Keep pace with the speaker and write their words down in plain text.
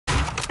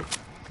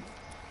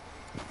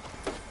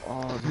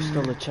Oh, there's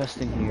still a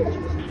chest in here.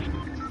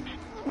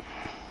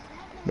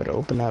 Better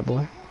open that,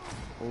 boy.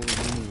 Oh,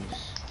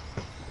 jeez.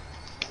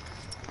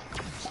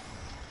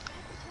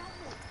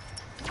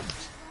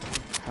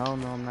 Hell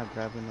no, I'm not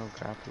grabbing no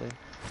grappler.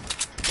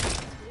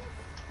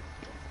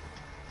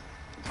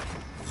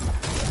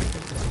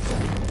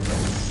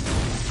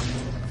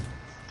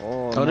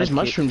 Oh, there's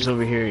mushrooms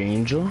over here,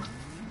 Angel.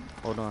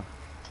 Hold on.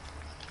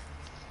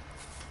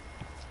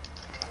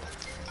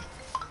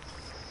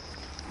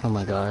 Oh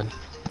my god.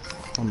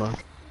 Hold on.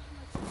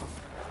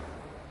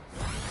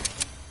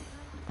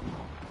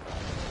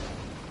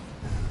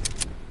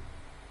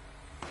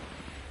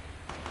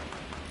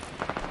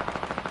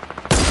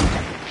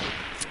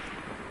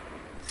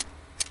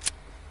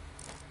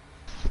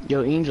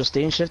 Yo, Angel,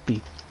 stay in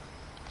Shifty.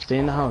 Stay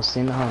in the house, stay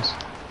in the house.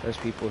 There's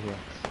people here.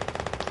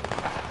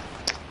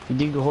 You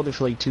need to hold it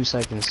for like 2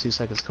 seconds, 2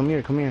 seconds. Come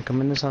here, come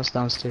in this house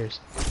downstairs.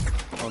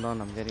 Hold on,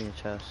 I'm getting a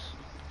chest.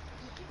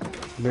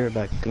 Be right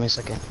back, give me a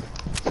second.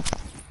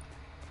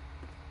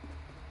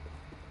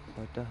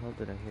 What the hell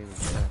did I hear the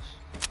chest?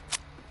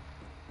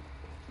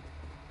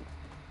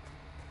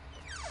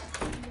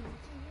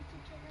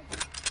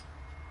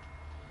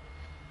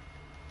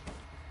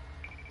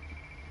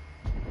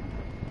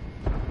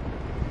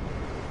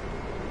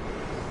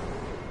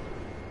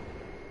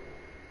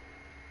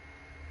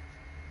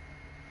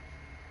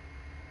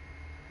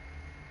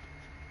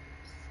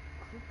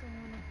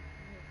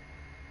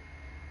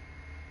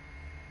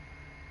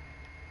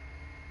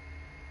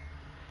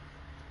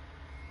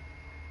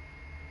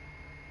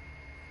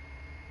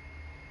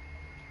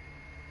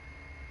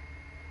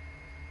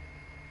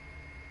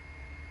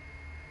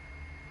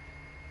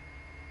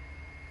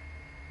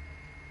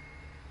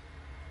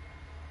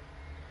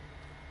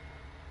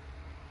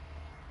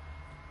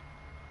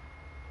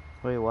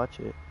 Wait, watch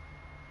it.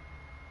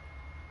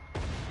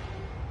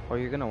 Or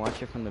you're gonna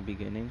watch it from the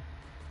beginning?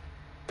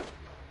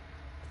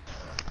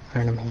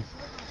 Heard him here.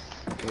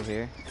 You're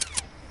here?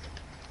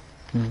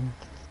 Mm-hmm.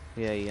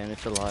 Yeah, and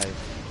it's alive.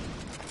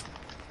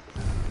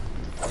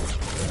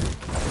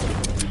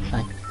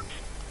 Hi.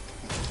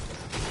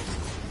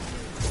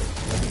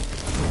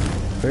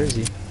 Where is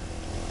he?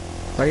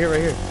 Right here, right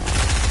here.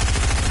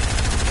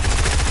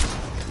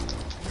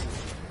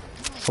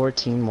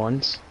 14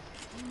 ones.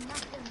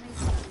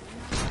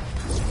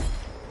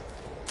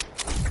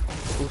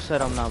 Who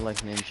said I'm not like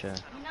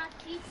Ninja?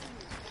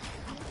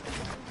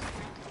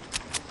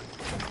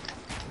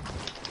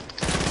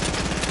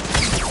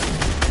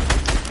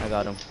 I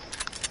got him.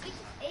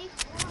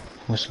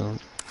 What's up?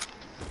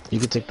 You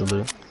can take the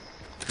loot.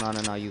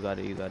 No, you got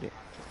it, you got it.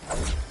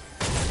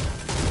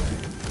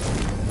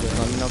 Just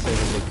let me know if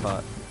there's a big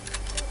pot.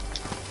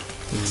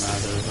 Nah,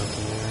 there's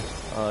nothing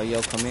here.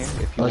 Yo, come here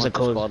if you want the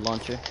squad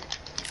launcher.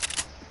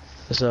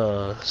 It's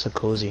a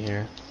cozy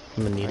here.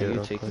 I'm gonna need it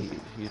real quick.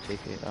 You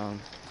take it.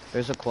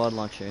 There's a quad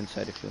launcher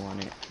inside if you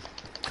want it.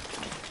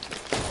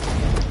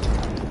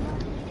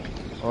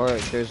 Or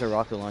there's a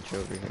rocket launcher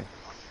over here.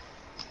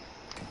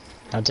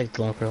 I'll take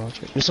the rocket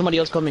launcher. There's somebody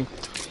else coming.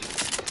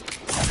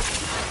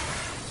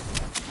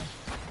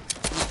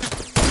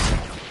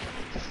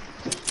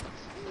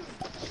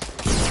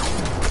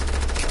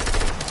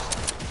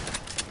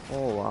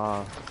 Oh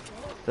wow.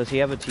 Does he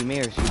have a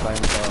teammate or is he by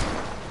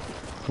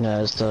himself?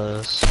 Yeah, it's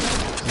the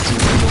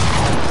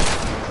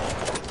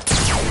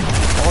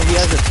Oh, he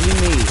has a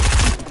teammate.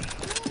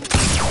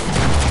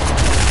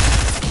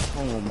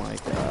 Oh my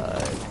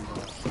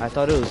god. I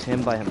thought it was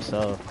him by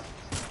himself.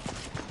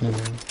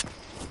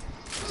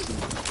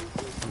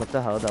 What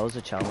the hell? That was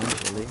a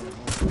challenge, really?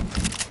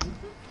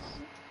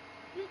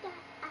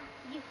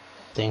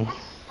 Thing.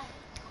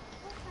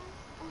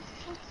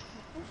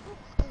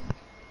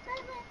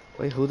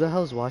 Wait, who the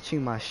hell's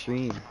watching my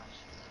stream?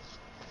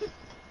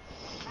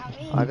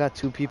 I got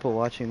 2 people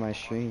watching my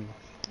stream.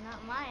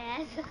 Not my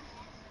ass.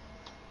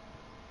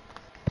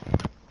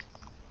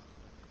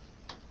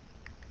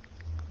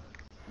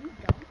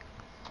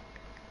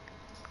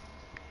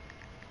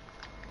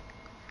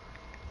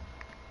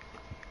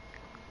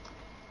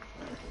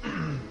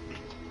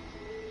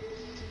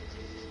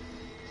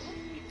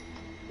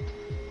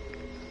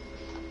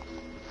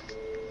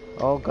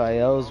 Oh,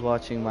 Gael's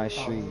watching my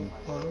stream.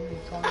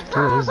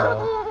 Who is that?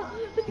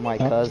 My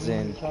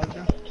cousin.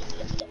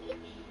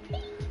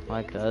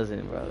 My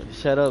cousin, bro.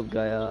 Shut up,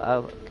 Gael. I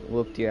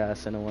whooped your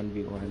ass in a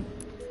 1v1.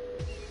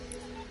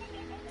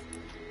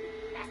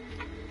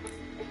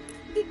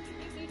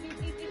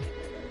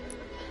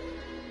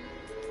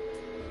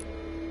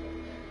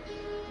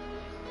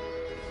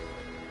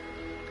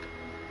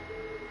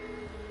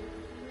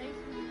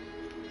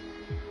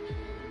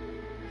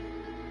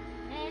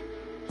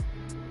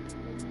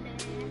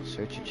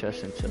 Search your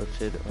chest in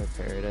Tilted or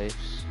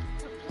Paradise.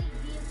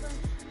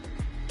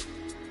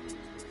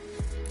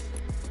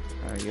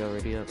 Are you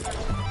already up?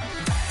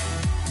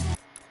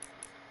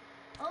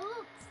 Oh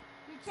look,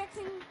 you're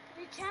checking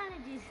the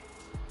challenges.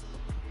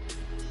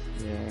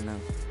 Yeah, I know.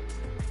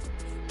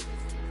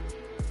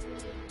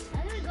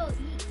 I'm gonna go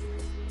eat.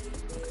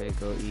 Okay,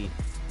 go eat.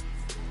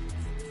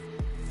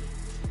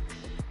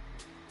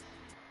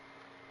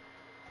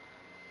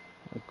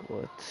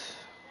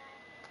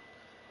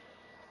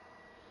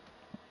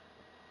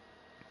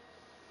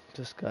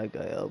 This guy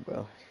Gael,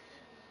 bro.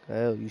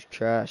 Gael, you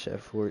trash at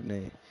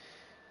Fortnite.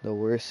 The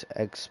worst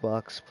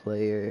Xbox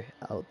player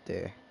out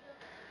there.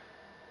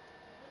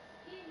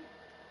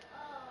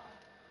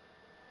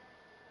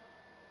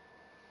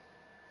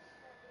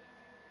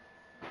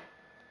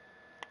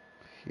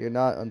 You're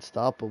not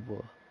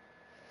unstoppable.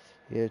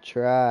 You're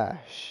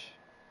trash.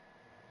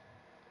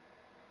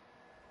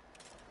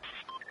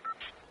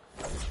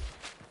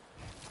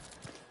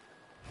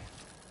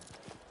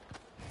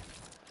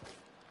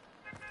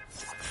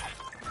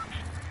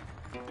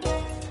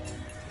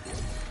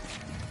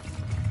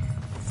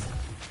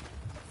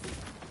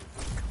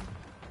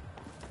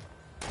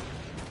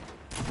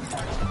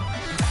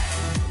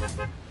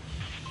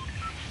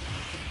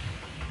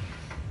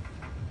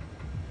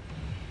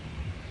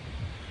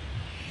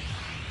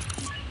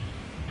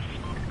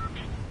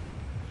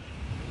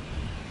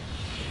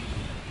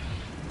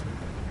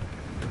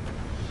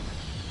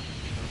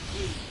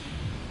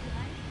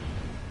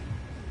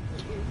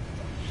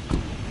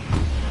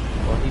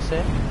 What he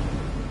say?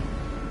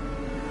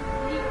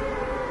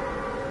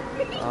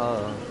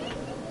 Oh.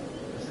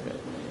 This guy.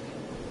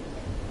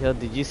 Yo,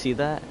 did you see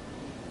that?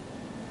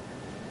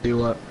 Do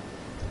what?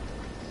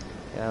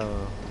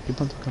 Yo.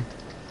 Keep on talking.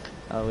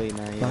 Oh wait,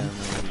 nah, yeah,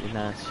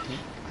 nah.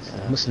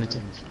 I'm listening to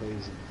It's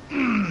crazy.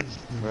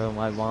 Bro,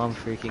 my mom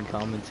freaking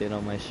commented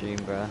on my stream,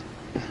 bro.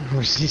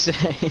 What did she say?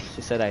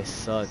 She said I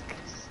suck.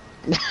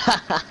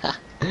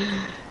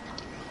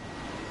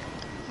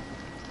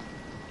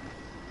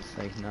 It's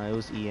like, no, it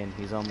was Ian.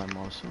 He's on my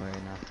mom's phone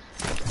right now.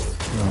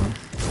 No.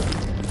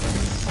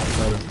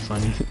 That's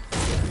funny.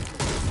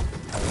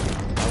 I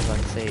was about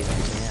to say,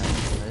 damn,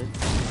 what?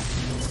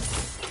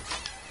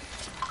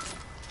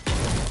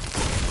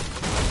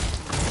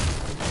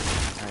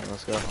 Alright,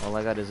 let's go. All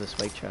I got is a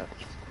spike trap.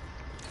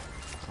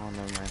 Oh,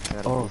 never mind. I got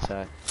a full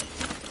attack.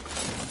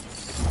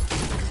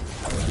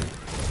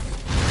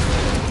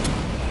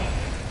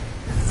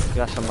 You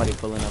got somebody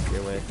pulling up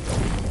your way.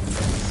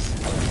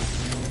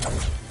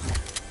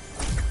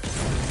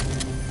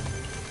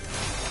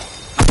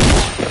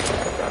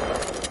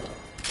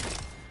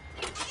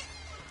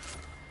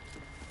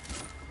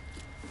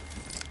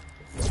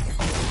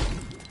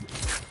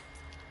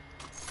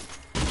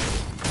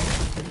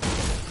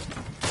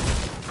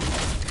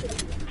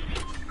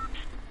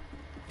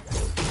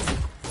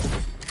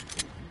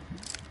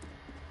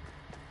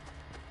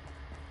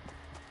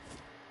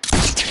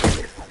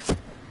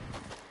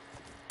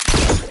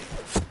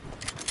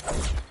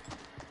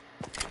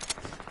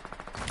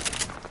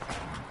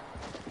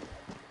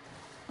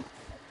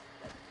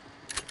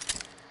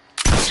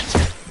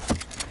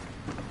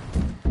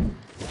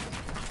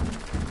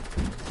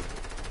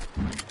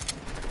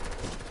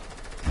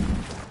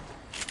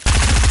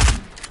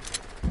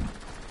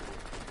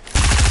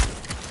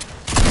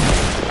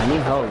 I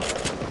need help.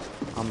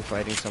 I'm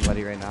fighting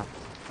somebody right now.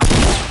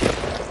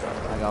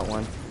 I got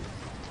one.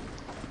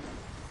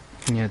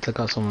 Yeah, I took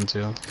out someone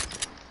too.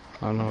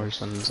 I don't know where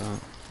someone's at.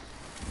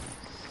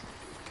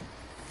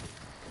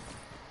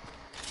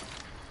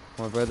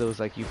 My brother was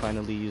like, you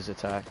finally use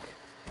attack.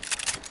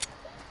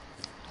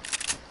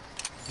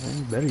 Yeah,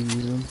 you better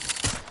use them.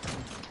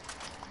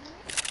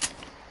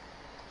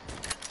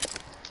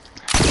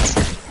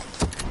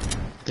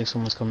 I think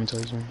someone's coming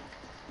towards me.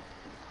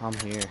 I'm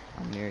here.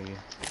 I'm near you.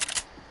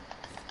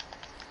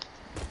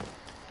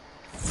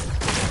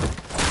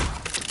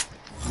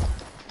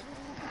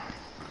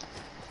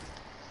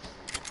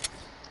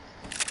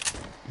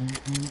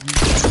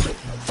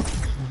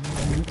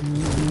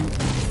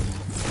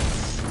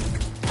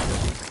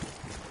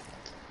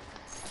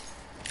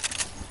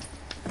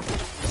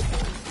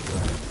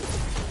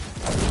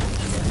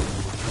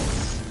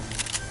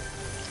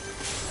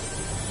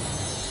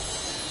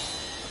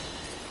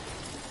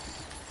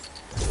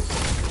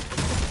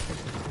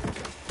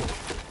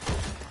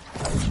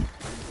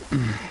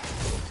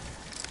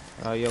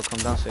 Yo, come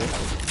downstairs.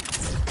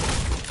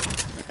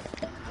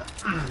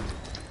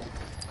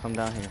 Come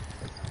down here.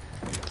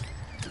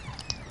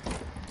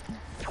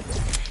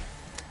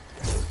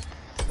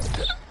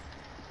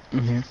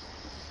 I'm here.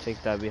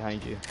 Take that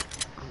behind you.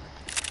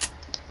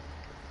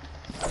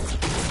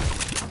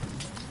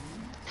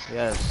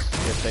 Yes,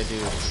 yes I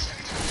do.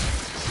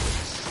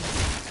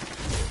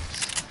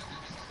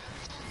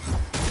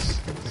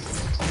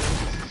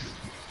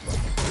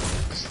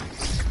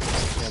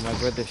 My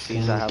brother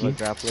sees I have a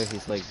grappler,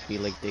 he's like, be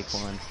like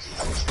Daquan.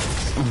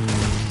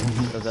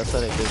 Cause that's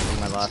what I did for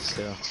my last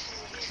kill.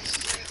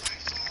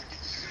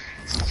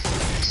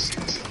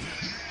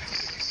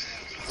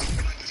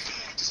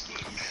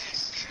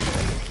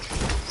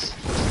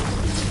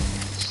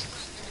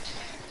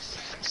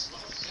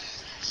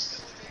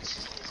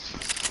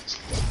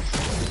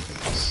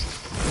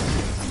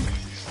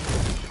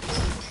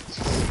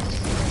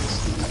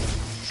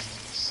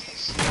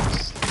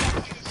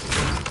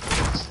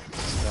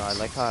 I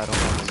like how I don't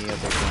have any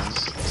other guns.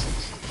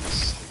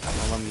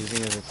 All I'm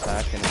using is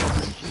attack and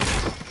SMG.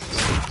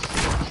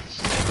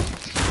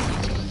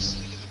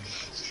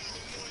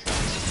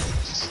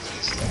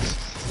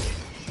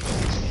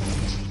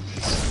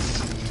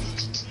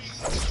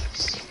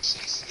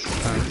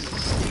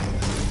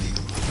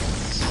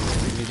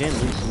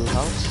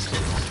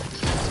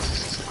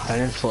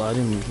 I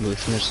didn't really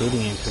finish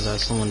looting it because I had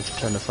someone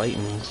trying to fight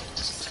me.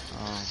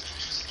 Oh.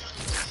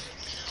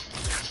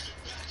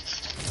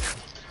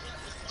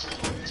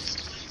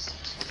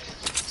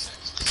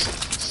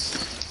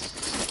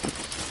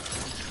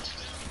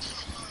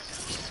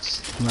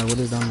 I'm like, what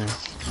is down there?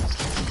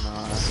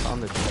 Nah, I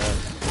found the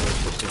chest.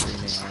 It's just a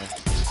green AI.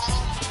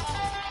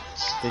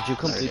 Did you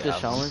complete the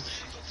challenge?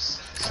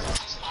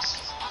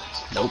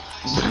 Nope.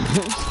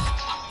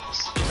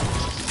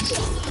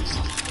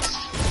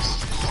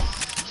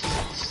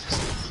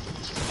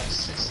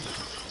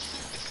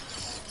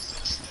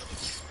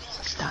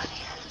 It's down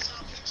here.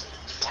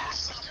 Attack.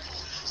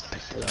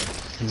 Picked it up.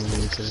 And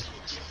then use it.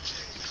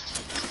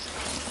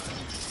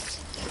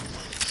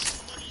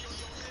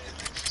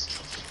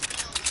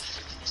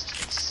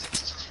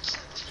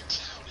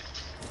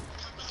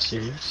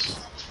 Serious?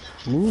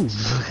 Move.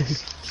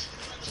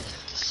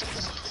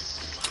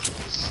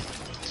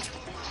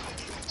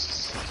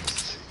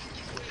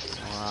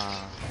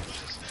 Wow.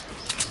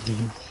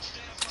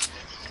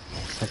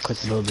 I quit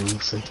building,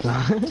 so it's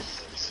not.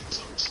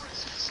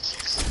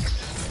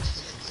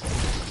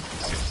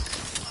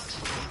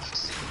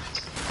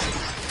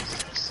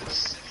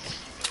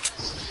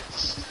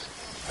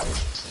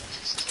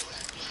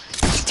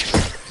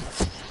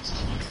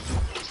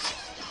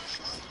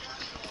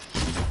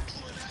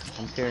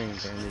 I'm carrying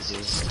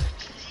bandages.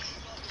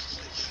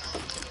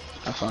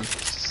 Have fun.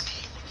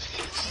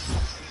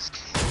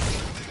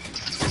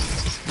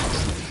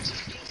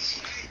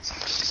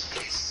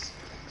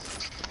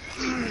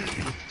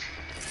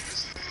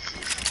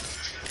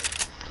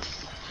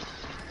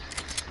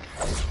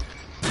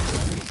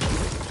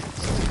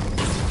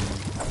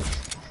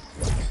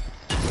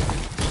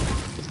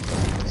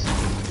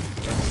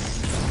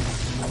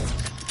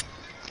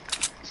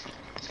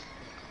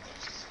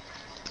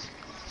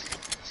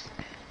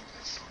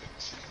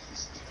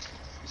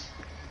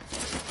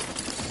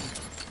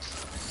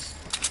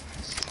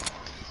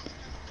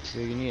 Do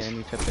you need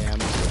any type of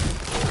ammo?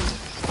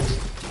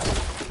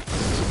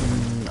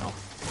 No.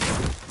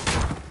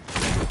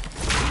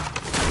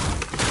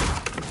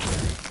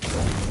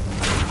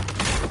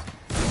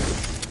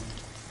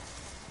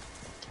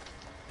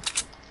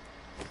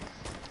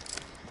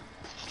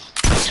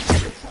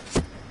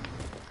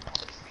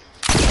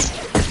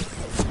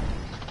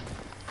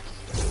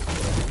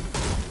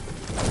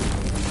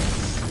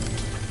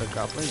 The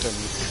goblins are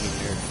used to be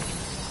here.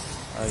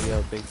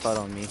 Yo, big pot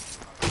on me.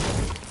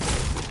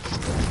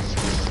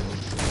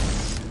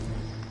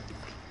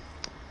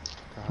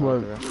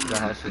 What? The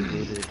house is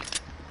looted.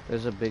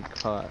 There's a big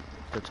pot at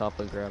the top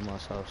of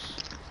Grandma's house.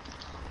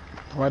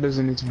 Why does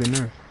it need to be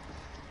nerfed?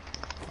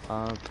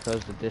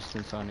 Because the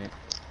distance on it.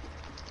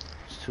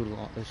 It's too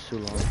long. It's too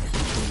long.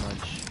 It's too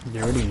much.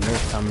 They already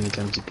nerfed how many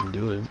times you can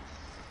do it.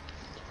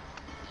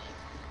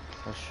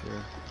 That's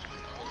true.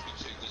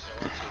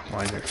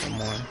 Why nerf it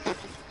more?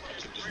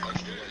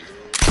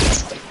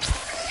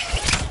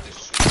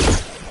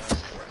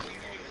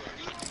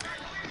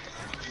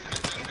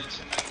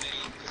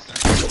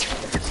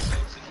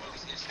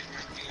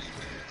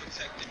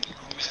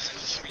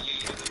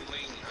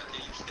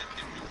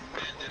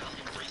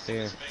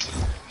 There.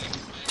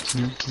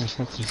 There's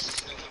nothing.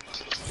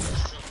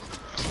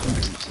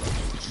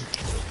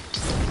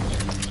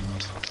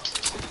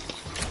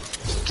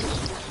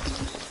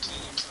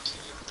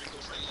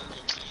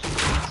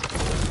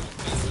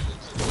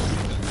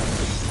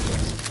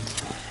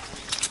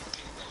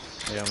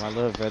 Yeah, my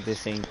little brother's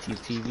saying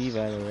TTV,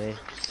 by the way.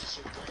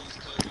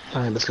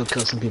 Alright, let's go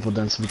kill some people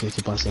then so we can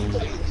keep on seeing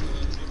them.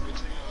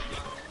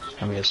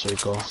 I mean, a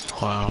circle.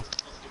 Wow.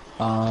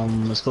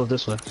 Let's go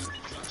this way.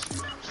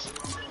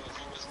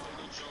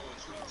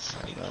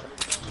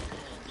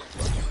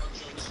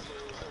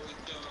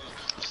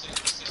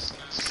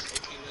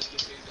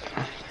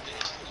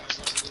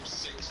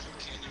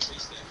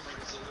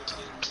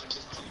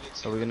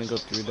 Are we gonna go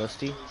through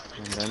Dusty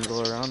and then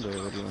go around, or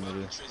what do you wanna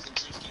do?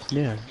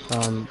 Yeah,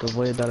 the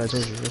way that I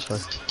told you, this way.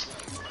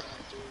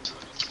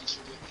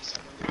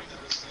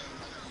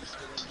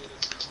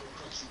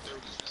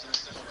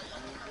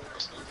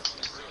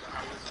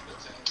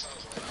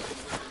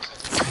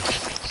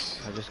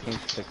 I just came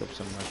to pick up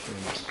some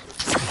mushrooms.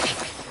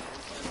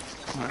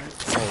 Alright.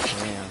 Oh,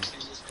 damn.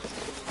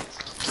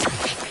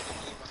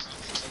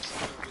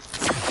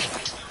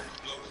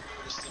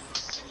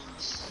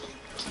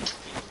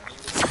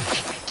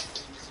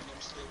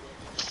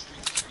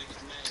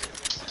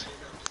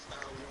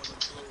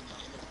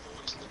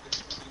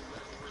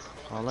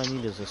 All I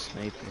need is a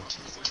sniper. Is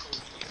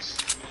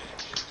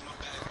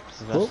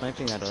that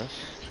sniping at us?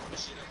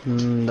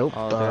 Nope.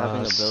 Oh, they're having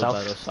a build south.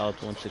 battle,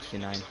 South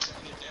 169.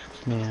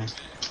 Yeah.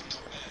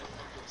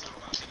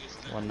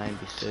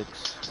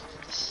 196.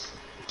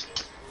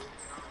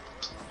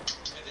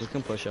 We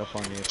can push up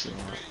on you if you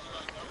want.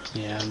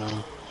 Yeah, I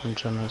know. I'm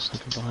trying to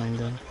sneak up behind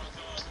them.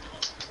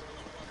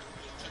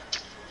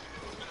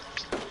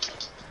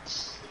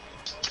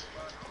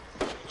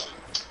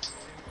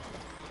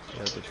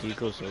 Yeah, the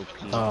Deagle's OP.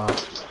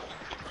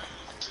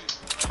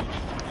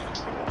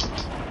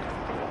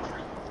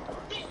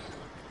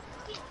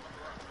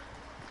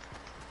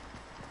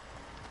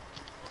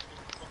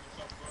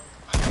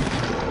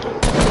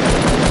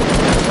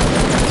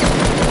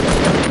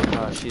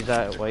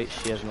 that white.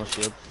 She has no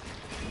shield.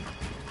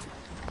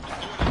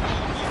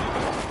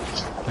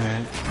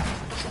 Alright.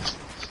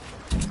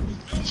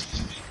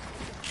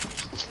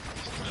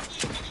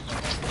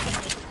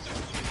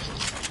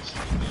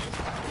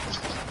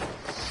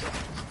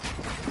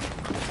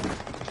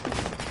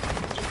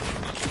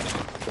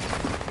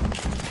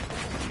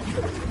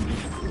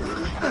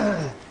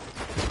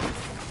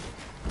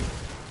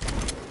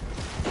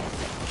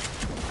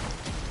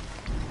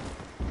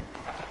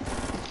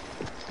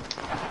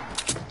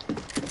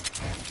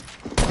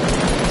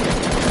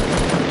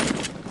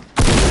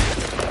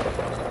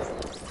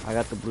 I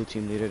got the blue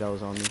team leader that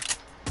was on me.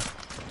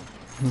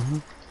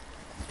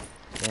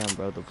 Damn,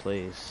 bro, the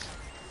plays.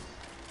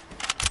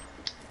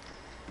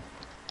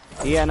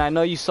 Yeah, and I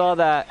know you saw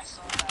that.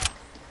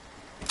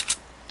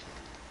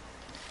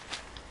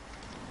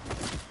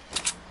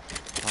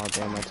 Oh,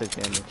 damn, I took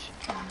damage.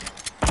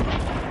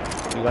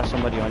 You got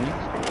somebody on you?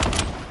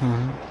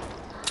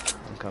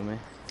 I'm coming.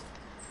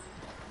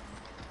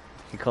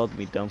 He called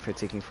me dumb for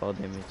taking fall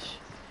damage.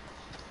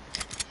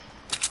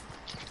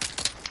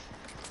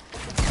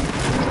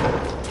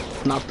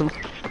 Knocked him.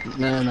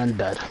 And I'm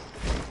dead.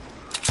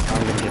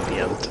 I'm gonna get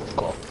the other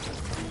call.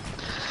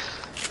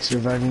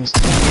 Surviving is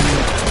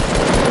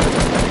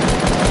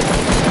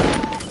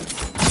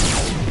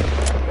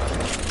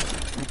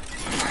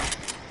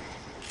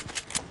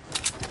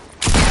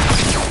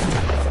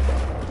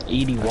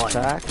 81.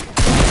 Attack.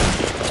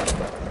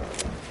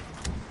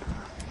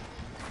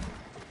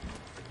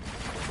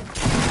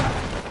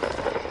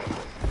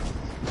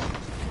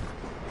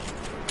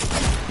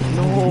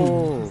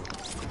 No.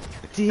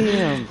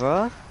 Damn,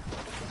 bro.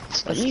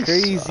 That's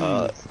crazy. He's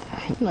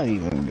not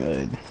even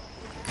good.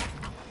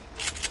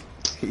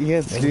 He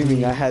had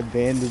screaming, I had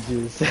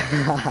bandages.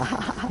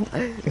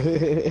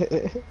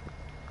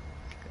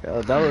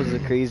 Yo, that was a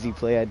crazy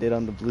play I did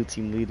on the blue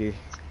team leader.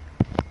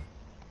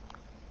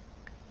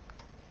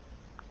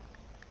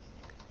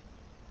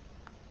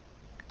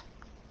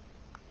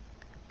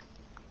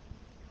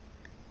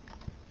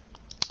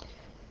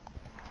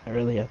 I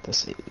really have to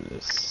say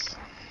this.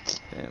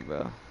 Damn,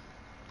 bro.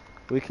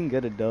 We can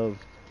get a dub.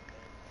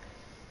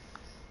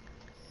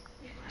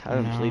 I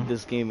haven't played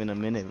this game in a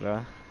minute,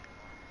 bro.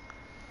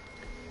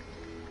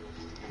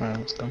 Alright,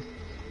 let's go.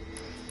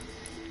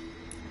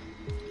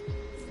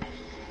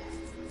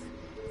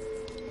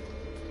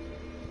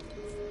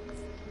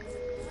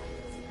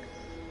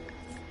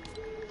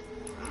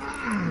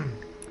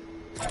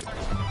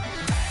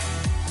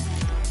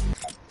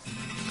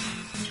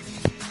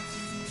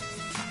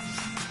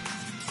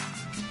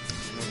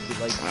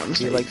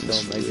 He likes the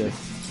Omega.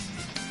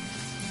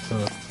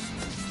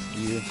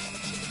 You.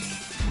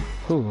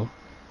 Who?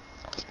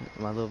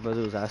 My little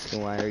brother was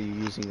asking why are you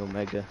using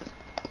Omega?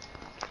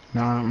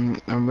 No,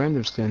 I'm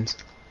random skins.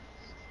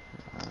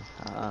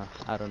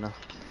 I don't know.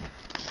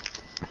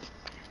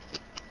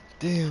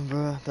 Damn,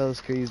 bro, that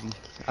was crazy.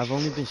 I've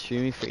only been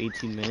streaming for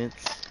 18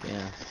 minutes.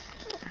 Yeah.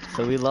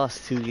 So we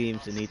lost 2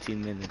 games in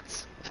 18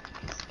 minutes.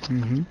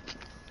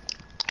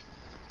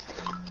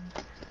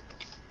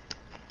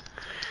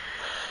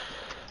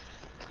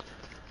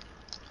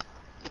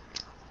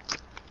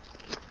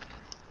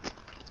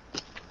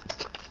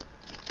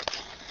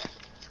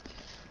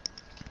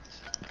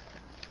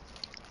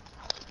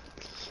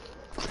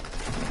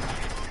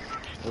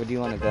 Where do you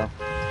want to go?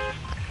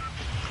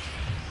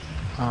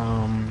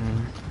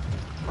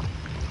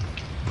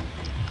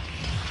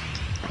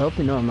 I hope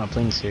you know I'm not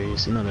playing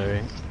serious, you know that,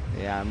 right?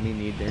 Yeah, me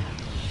neither.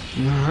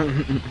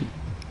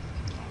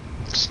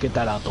 Just get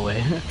that out the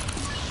way.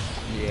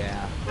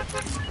 Yeah.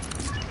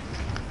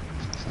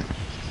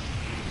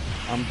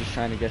 I'm just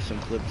trying to get some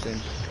clips in.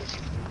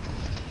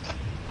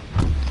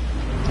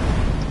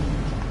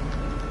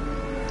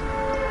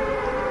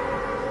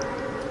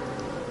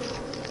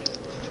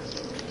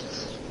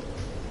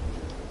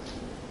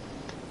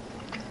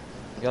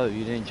 Yo,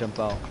 you didn't jump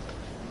out.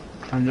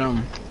 I know.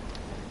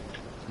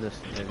 This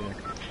nigga.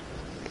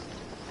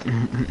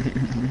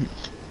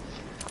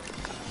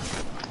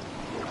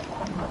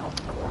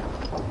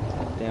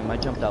 Damn, I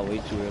jumped out way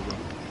too early.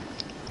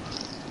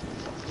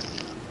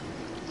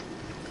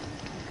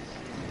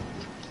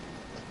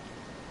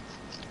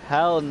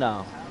 Hell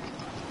no.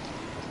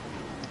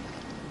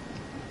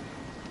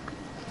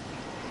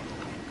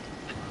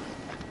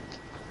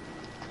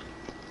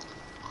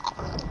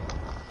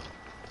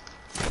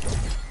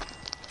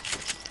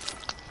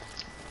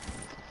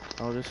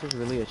 Oh, this is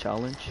really a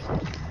challenge?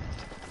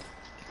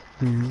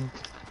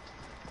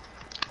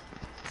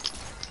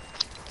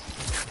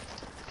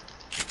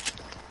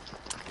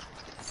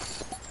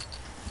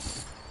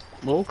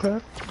 Okay.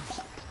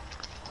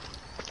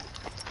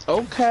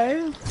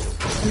 Okay.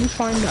 Let me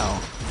find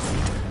out.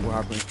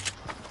 Robbery.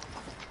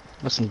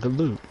 That's some good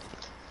loot.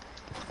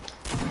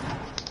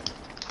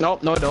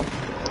 Nope, no I don't.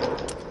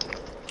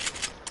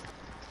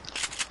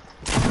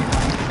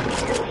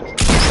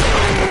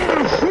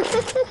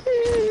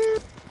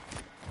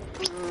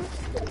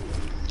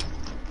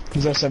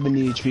 He's at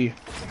 70 HP.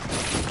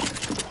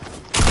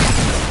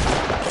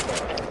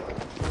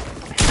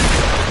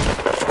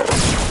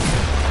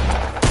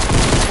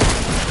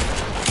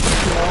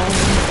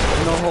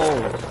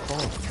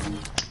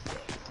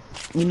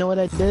 You know what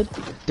I did?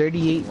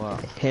 38 Wow.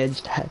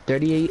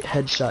 38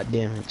 headshot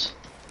damage.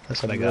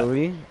 That's what I got.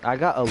 Really? I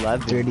got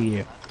 11.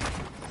 38.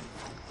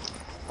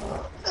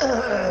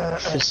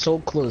 It's so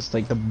close.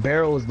 Like the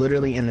barrel was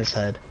literally in his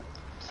head.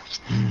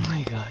 Oh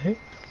my god.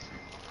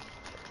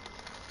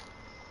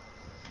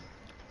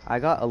 I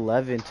got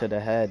 11 to the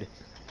head.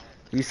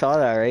 You saw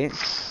that, right?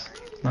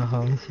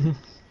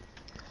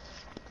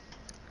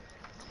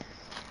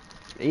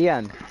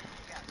 Ian,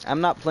 I'm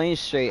not playing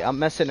straight. I'm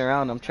messing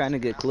around. I'm trying to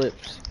get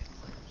clips.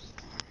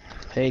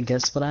 Hey,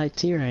 guess what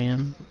tier I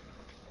am?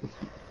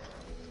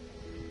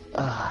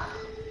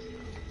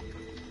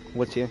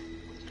 What's your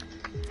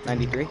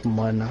 93? I'm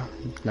on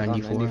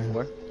 94.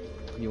 94.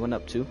 You went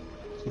up too?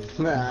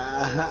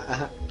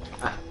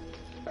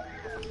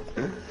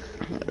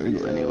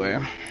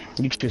 Anywhere.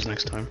 You choose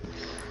next time.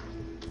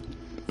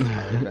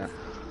 Okay.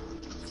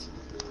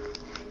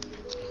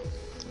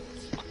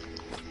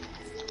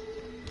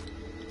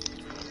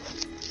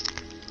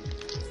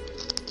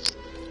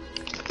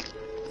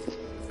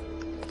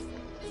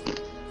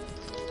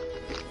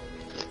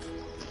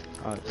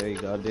 Oh, there you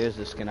go. There's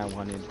the skin I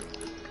wanted.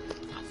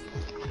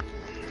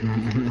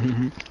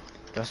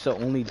 That's the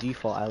only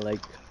default I like.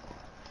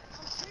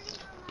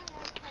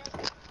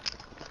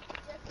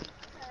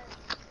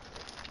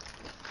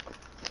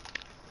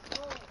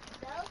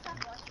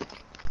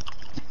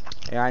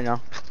 Yeah, I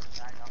know.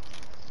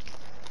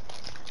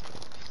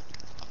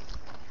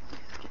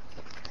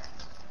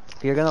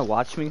 You're gonna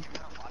watch me?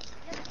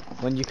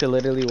 When you could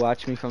literally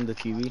watch me from the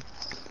TV?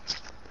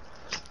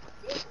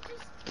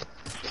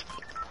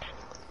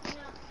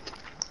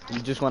 You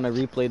just want to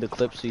replay the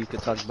clip so you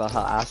could talk about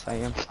how ass I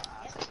am?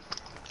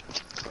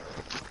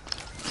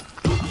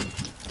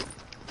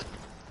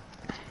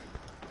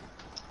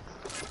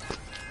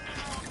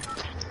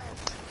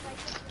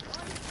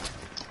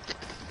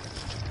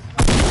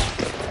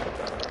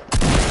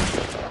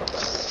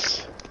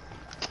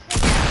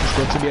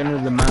 Go to the end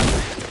of the map.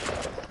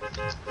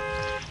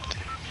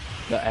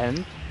 The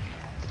end?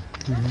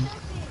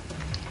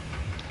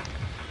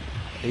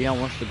 Leon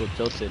wants to go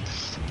tilted.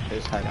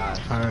 His head ass.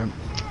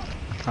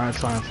 Alright,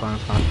 fine.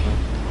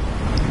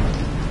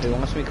 He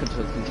wants me to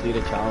complete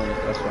a challenge,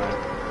 that's why.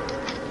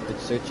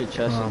 It's search your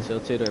chest in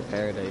tilted or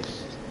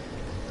paradise.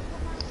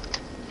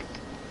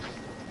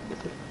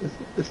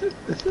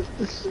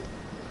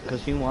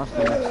 Because he wants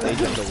the next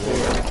stage of the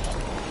world.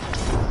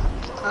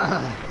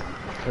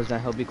 Because then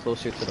he'll be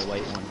closer to the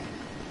white one.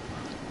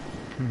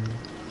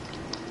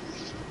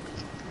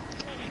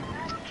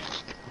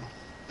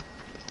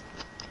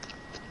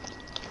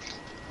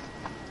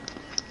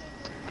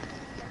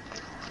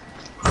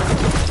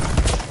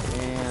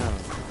 Damn.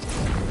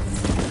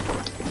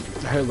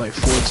 I heard like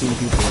 14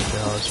 people at the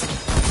house.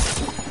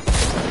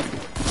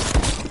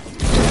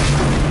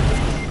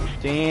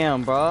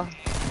 Damn, bro.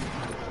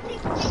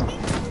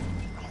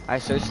 I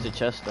searched the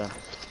chest though.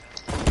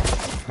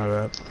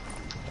 Alright.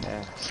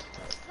 Yeah.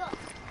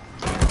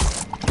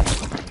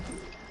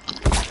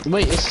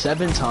 Wait, it's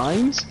 7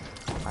 times?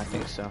 I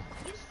think so.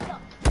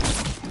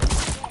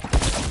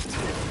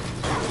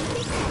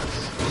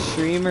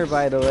 Streamer,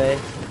 by the way.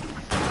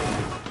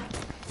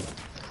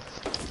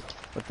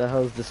 What the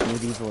hell is this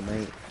medieval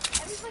night?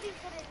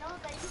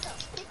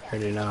 I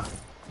already know.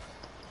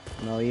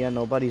 No, yeah,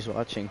 nobody's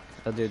watching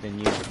other than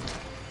you.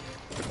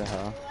 What the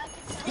hell?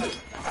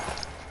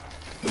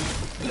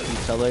 You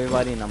tell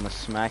everybody and I'm gonna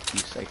smack you,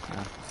 psych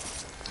now.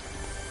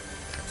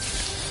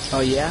 Oh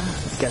yeah?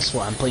 Guess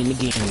what? I'm playing the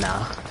game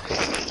now.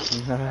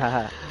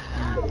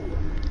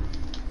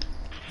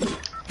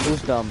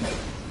 Who's dumb?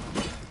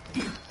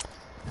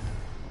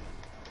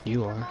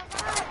 You are.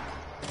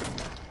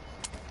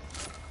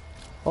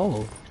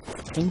 Oh,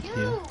 thank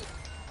you.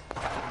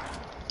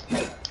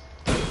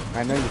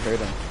 I know you heard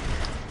him.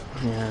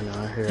 Yeah, I know,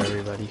 I hear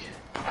everybody.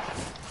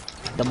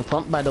 Double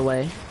pump, by the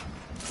way.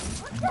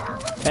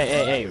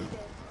 Hey.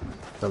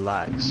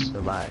 Relax,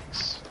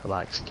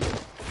 kid.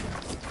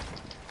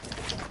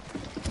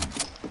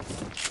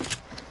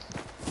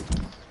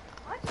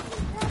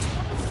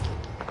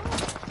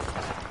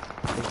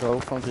 The bro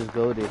funk is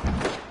goated.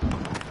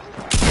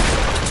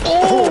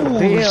 Oh,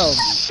 damn!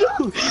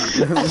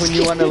 When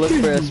you want to look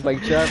for a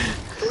spike trap.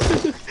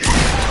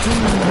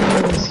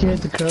 I scared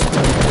the crap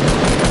out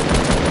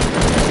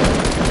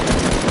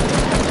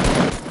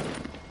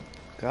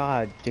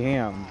God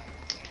damn.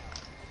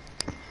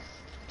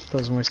 That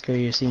was more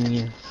scary seeing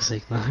you. It's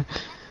like, nah.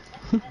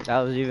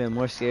 That was even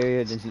more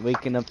scarier than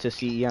waking up to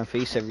see Ian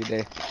face every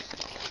day.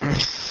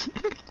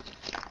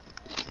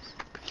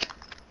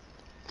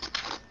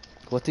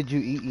 What did you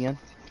eat, Ian?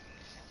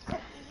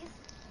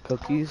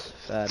 Cookies?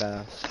 Fat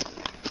ass.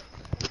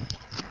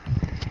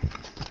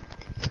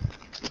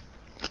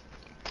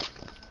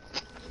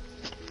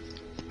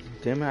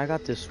 Damn it, I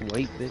got this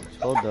white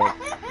bitch. Hold up.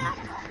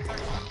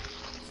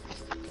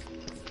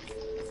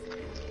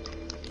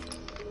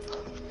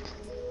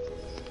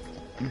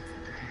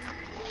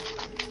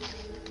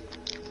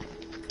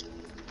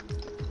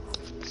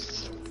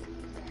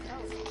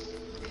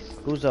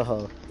 Who's a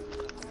hoe?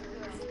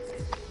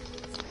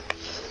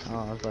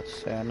 Oh, I was about to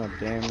say, I know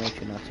damn right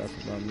you're not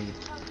talking about me.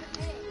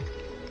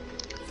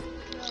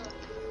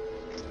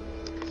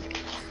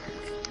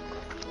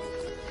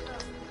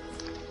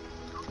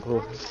 Who?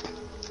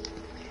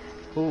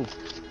 Who?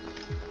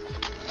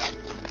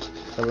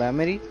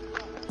 Calamity?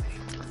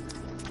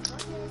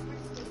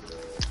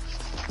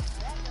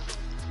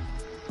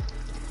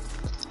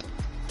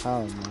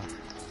 Oh no.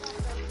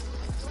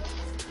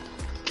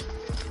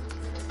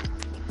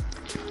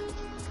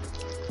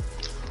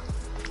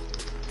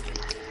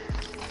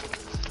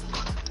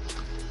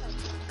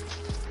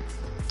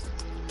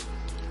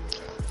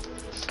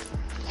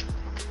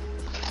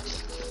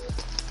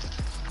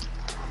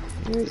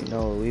 You already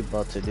know what we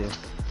about to do.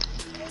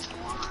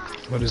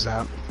 What is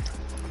that?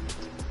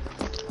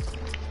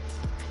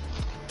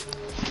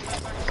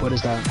 What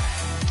is that?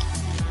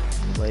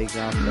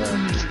 Playground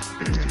theft.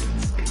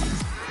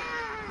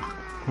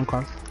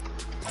 Okay.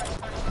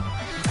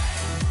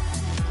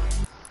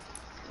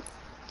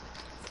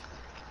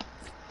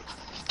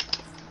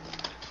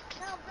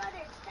 No,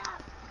 brother,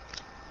 stop.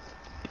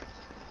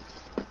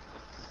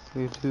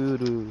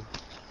 Doo-doo-doo.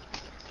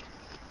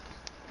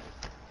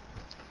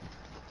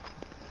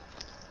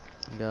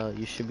 Yo,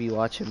 you should be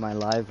watching my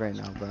live right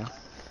now, bro.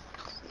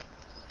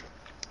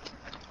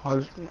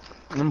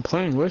 I'm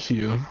playing with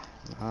you.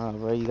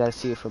 Bro, you gotta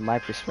see it from my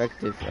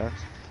perspective, bro.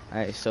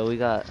 Alright, so we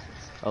got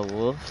a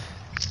wolf.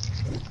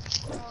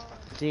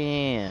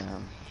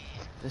 Damn.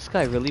 This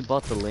guy really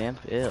bought the lamp?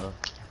 Ew.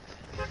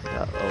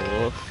 Got a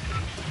wolf.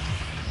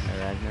 A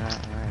Ragnarok.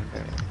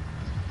 Alright.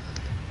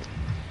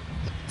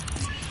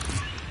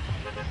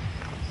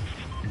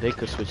 They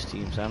could switch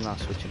teams. I'm not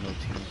switching no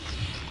teams.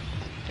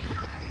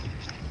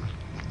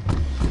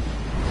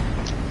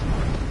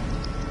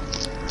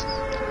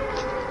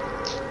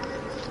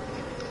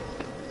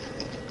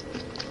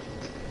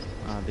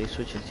 They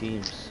switching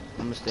teams.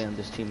 I'm gonna stay on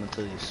this team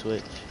until you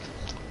switch.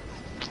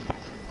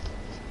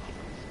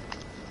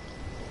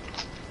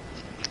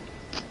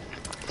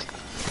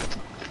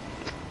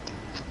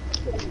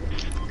 Okay,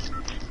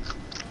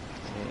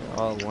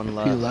 all one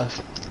left. You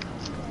left.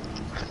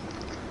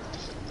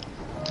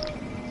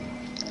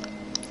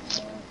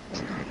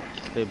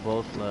 They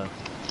both left.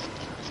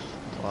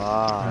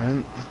 Wow.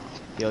 Alright.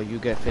 Yo, you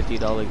get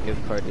 $50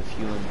 gift card if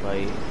you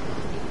invite.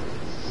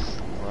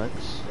 What?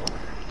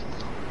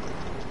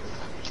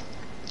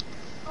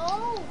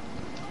 Oh,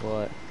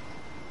 What?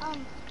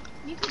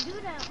 you could do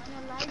that on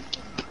a live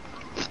stream.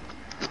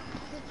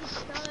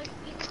 $50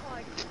 gift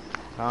card.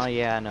 Oh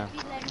yeah, I know. If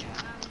you let me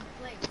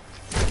play.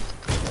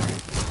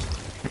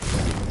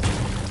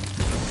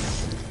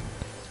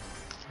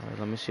 Alright,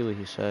 let me see what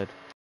he said.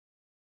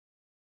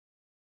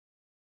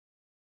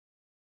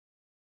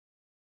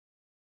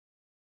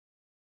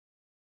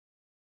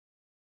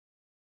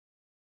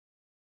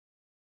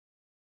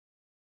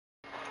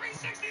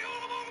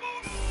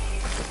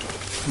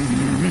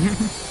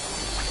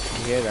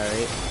 You hear that,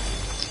 right?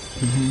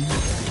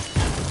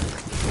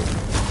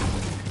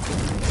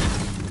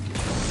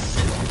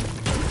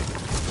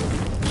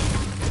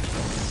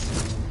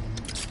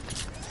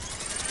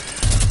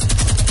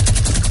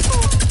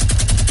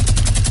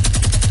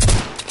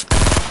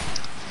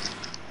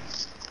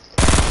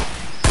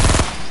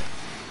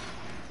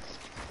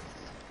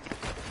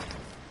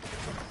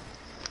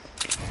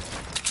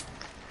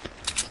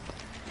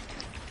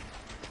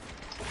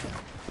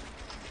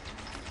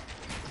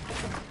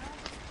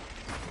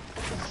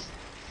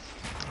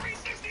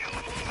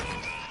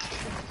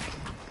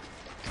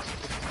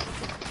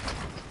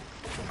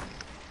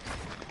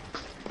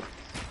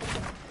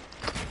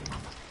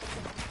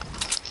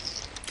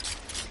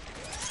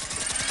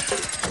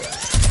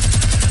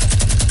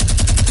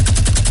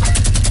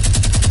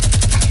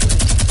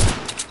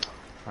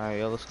 Alright,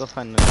 yo, let's go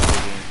find another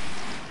game.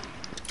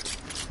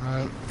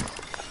 Alright.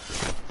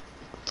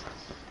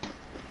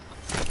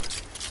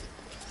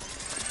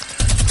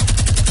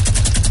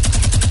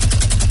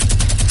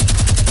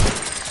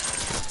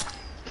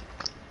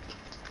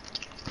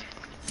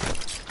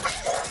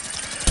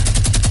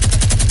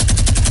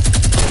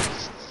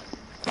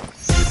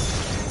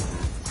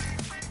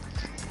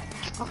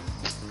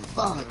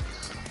 Fuck.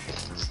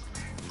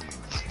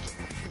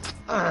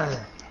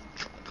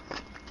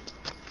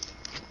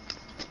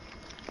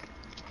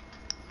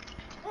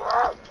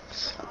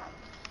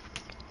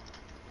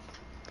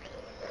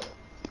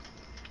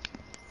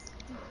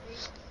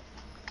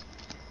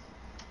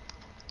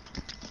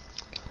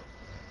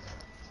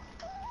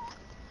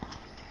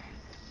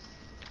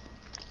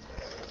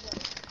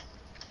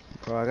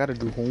 Bro, I gotta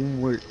do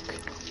homework.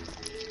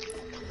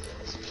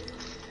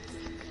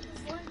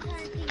 One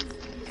time thing.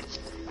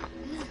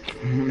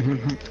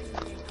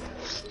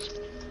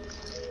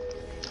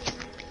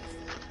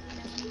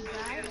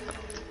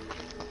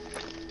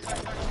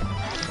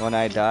 When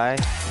I die,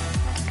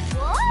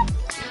 What?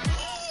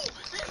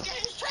 This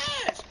game's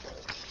trash!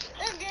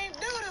 This game's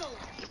doo-doo!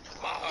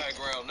 My high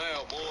ground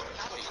now, boy.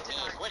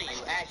 What do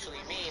you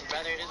actually mean,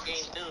 brother? This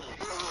game's doo-doo.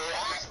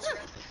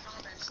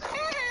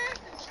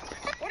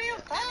 What are you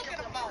talking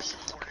about?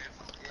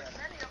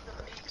 Many of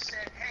them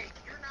said, hey,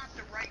 you're not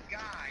the right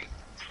guy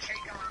to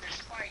take on this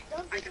fight,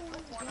 Don't I be could the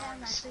put one one on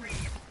the to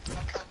screen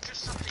of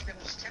just something that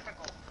was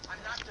typical.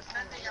 I'm not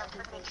defending our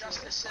criminal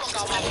justice system.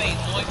 Fuck out my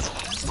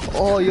face, boy.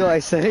 Oh, yo, I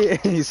said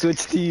it and he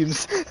switched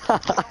teams.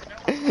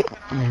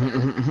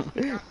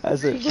 I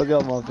said, fuck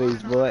out my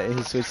face, boy, and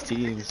he switched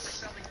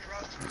teams.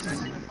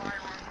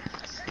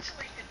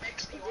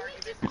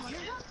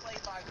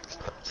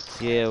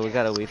 Yeah, we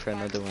gotta wait for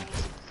another one.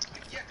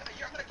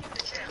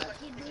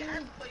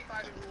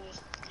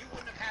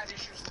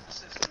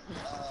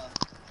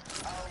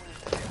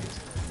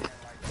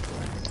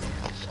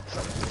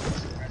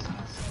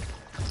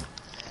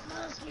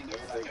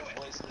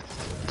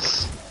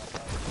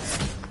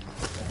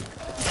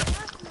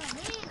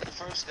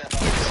 First step, I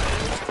would say,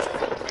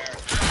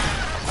 America.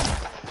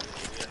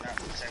 We are not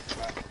protected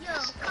by the Yo,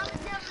 police.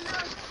 comment down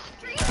below.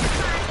 Street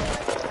fight.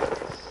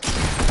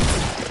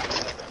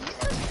 You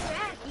so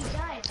trash, you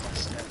died.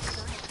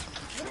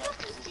 What about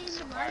you staying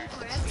alive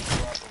forever?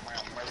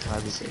 How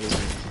this alien?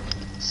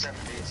 7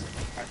 days a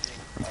week, I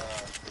think,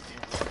 if you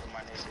grew up in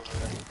my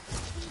neighborhood,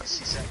 you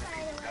see 7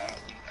 people die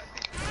a week. I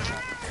think we're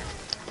not prepared for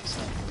the police.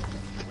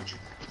 Would you?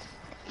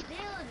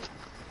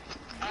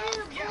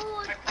 Yeah,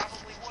 I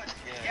probably would.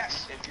 Yeah.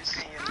 Yes, if you're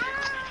seeing your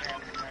neighbors and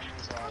family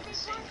members, or you're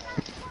seeing one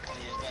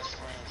of your best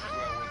friends you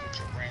grow with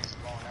your brains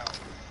blown out,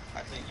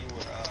 I think you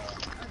would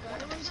want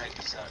to protect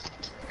yourself.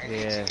 At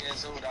 18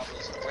 years old, I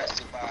was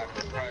arrested by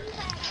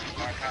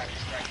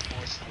narcotics strike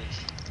force, which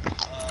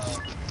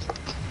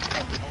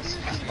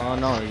Oh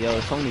no, yo,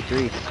 it's only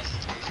 3.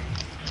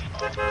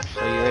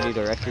 So you ready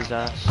to wreck his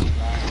ass?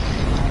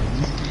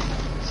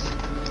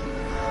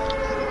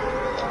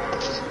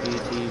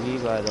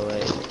 BTV, by the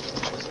way.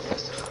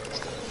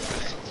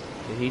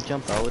 Did he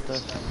jump out with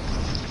us?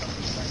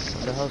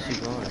 Where the hell's he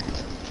going?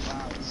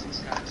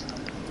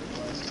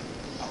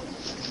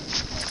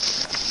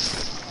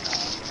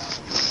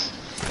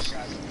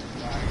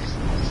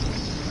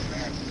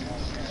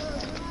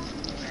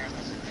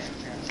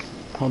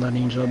 Hold on,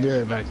 Angel. I'll be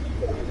right back.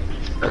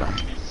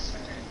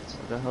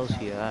 Where the hell's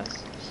he at?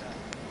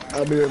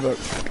 I'll be right back.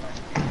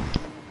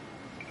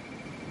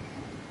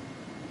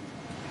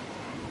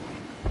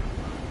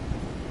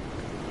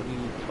 What are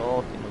you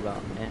talking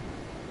about, man?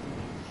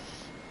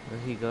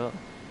 Where'd he go?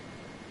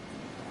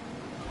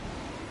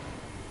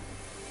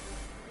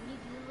 Can you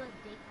do what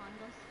they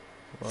conned us?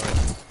 What?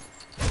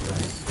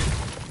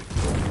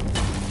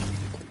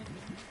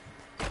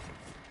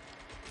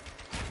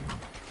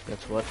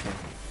 That's what, man?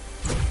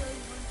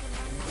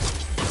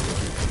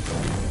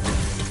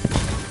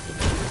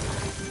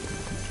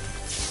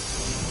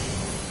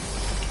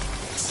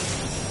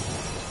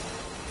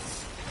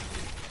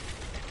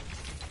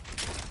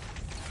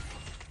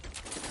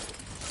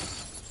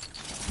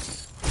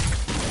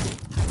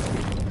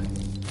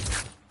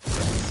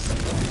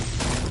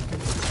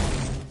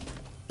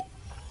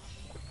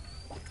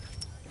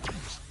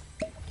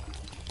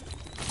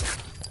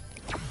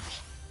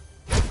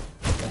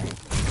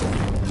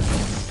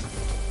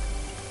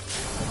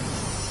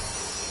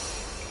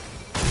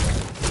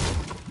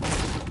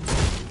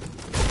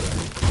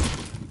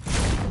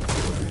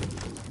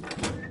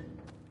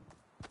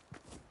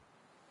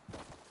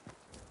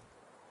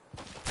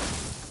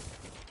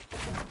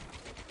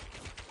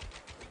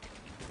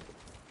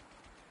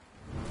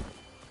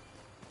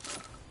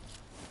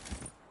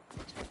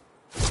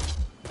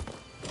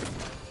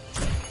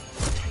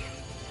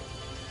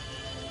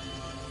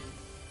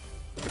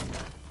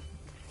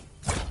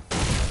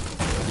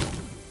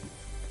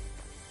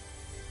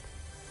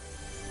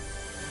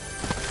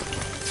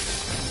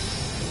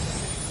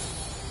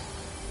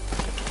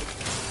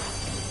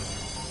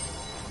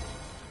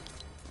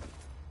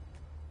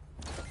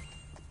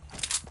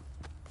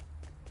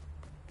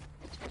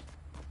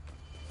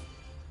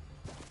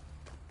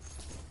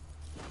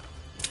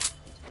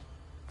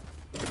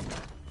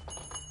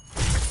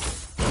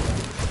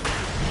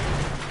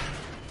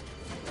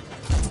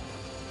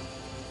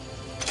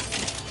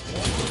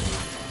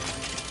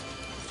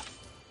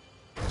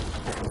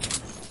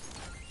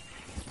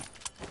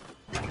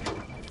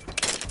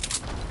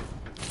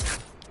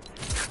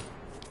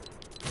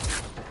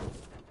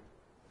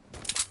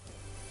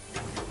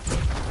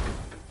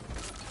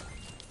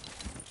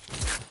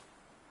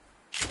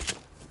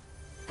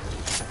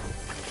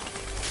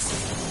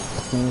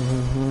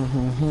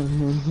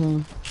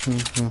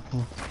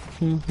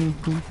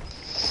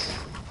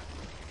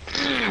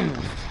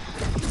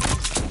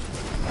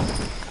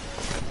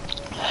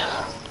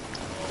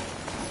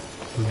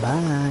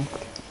 Bye.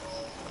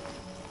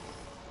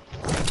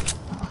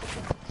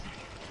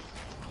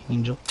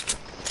 Angel.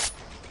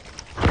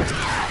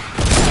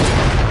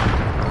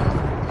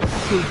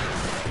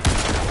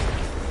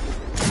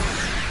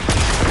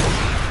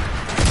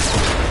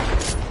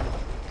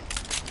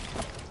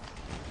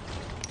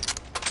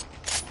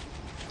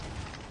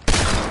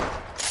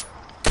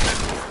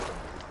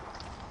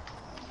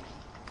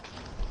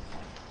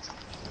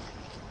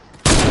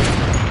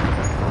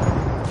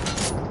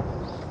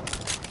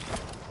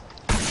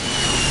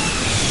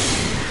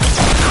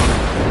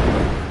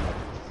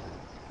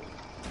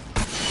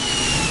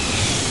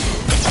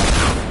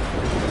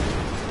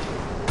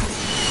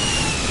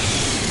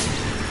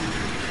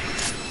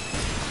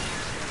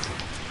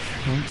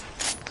 Hmm?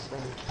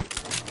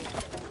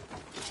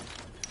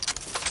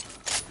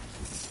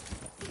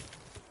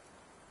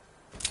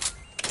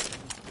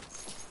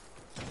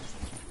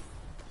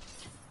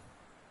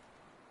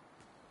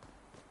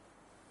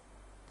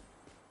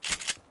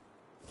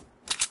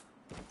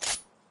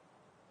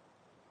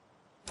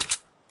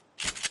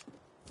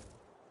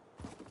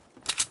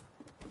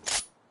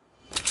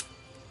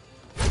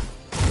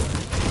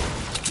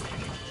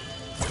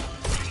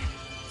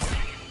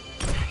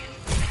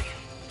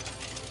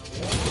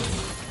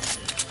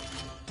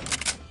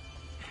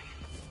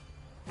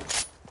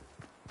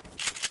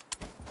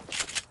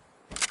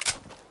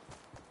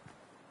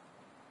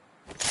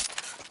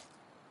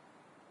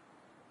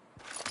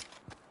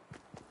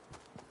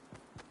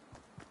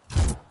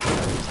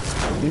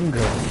 Bingo.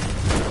 Yo.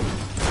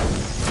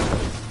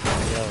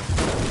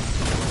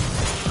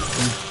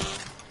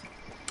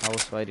 I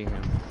was fighting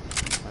him.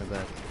 My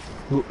bad.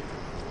 Who?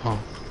 Oh.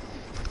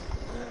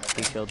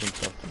 He killed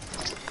himself.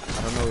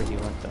 I don't know where he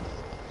went though.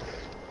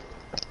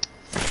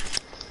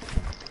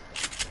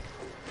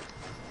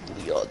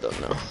 Y'all don't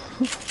know.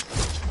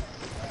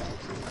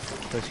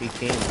 Because he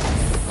came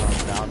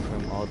down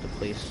from all the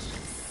places.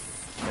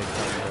 Like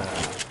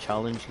the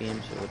challenge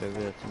games or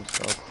whatever that's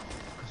installed.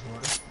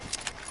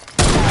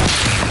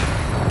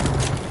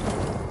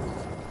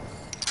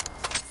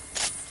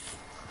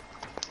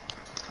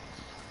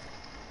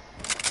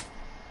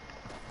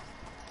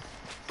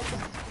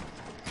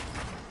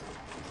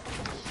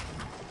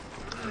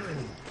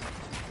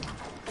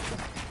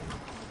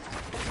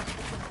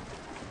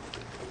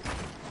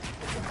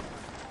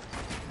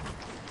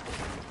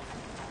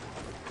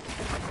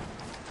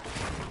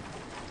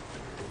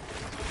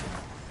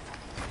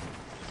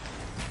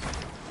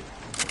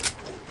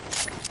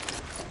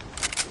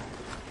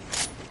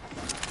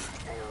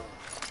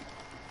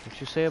 What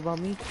you say about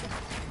me?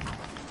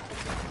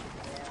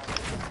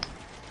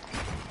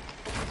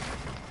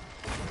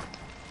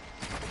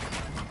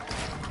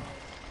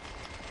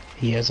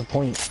 He has a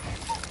point.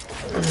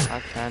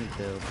 I can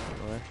build,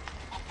 boy.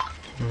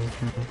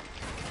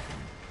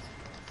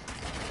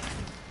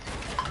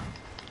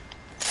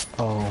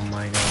 Oh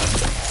my god.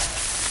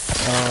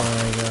 Oh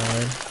my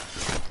god.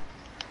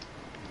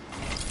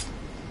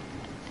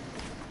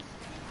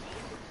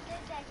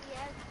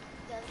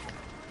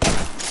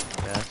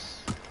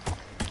 Yes.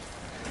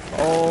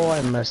 Oh,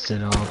 I messed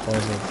it up. I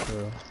was like,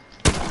 bro.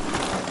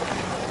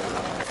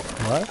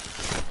 What?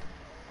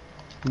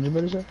 Did you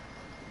better say?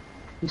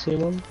 You say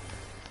one?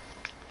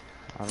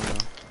 I don't know.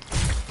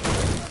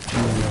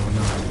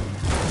 No.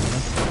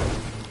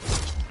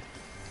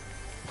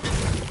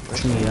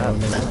 Where's he at?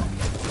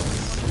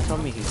 Tell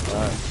me he's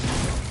left.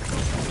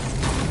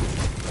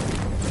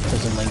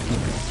 Doesn't like you.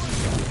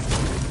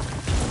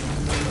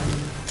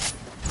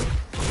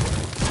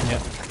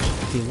 Yep.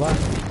 He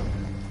left.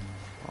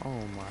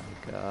 Oh my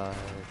god.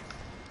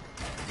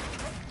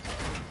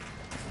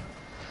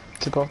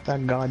 Took off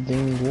that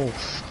goddamn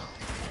wolf.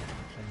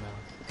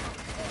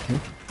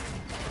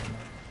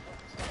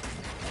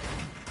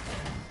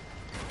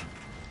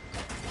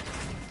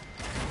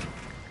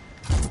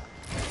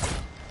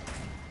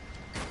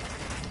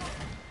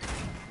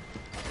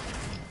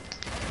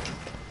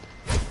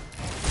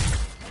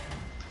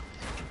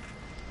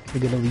 You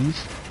gonna leave?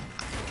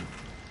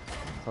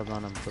 Hold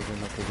on, I'm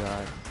building up a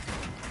guy.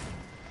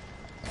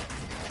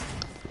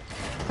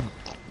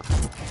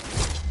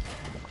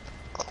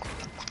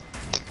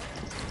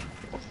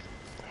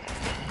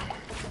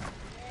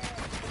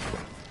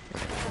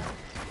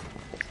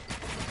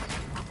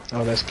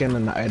 Oh, that skin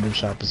in the item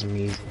shop is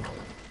amazing.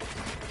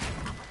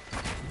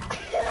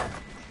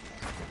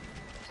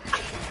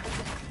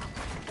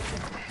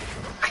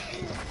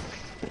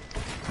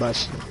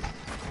 Bless you.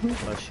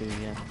 Bless you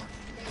again.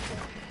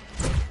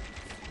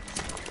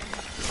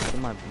 Look at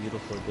my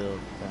beautiful build.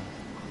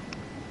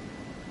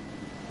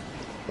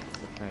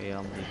 Alright, yeah,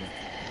 I'm leaving.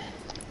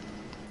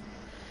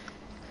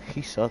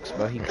 He sucks,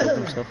 bro. He killed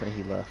himself and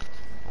he left.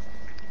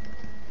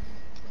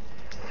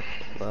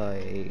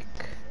 Like.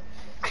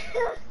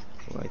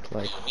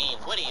 What do you mean?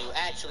 What do you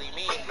actually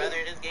mean,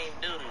 brother? This game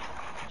doo-doo.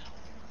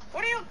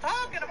 What are you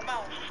talking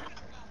about?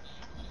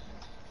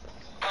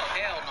 Oh,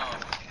 hell no.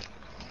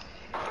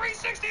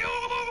 360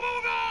 ooga booga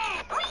booga!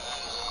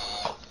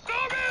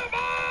 Come here,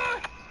 boy!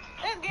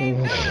 This game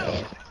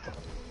doo-doo!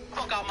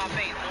 Fuck out my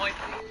face, boy.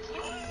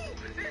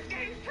 This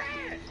game's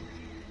trash!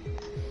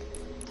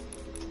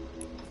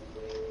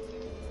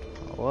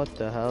 What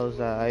the hell is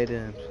that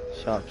item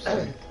shop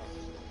saying?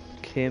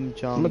 Kim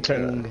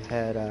Jong-un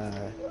had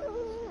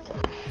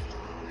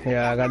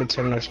Yeah, I gotta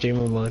turn off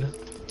streamer mode.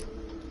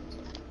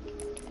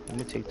 Let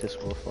me take this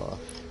wolf off.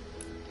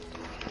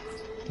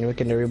 You're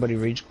making everybody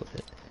rage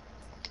quit.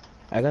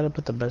 I gotta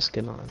put the best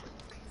skin on.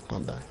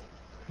 Hold on.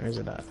 Where's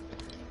it at?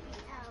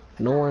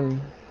 No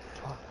one.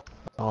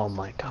 Oh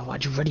my god,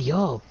 why'd you ready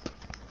up?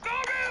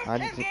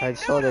 I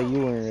saw that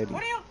you weren't ready.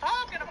 What are you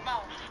talking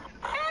about?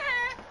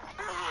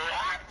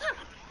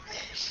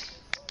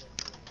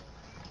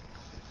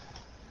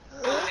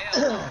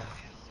 Hell no.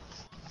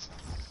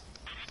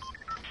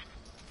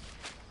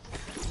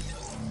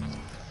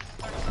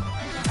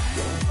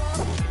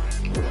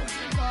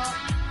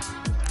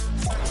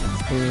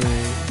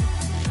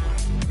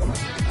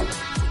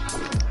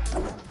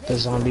 The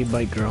zombie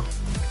bike girl.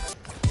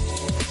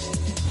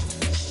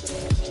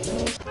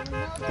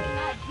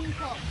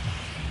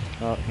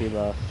 Oh, he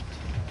left.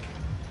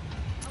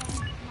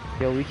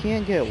 Yo, we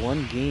can't get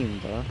one game,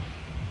 bro.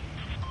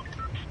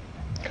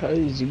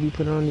 Cause you be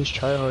putting on these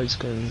tryhard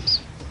skins.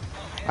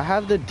 I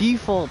have the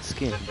default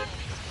skin.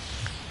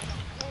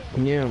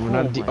 Yeah, we're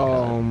not.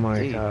 Oh my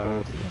They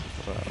god. both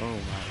left, bro. Oh my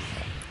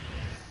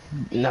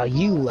god. Now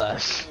you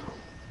left.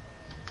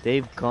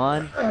 They've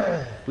gone.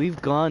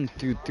 We've gone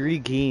through 3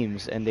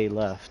 games and they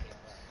left.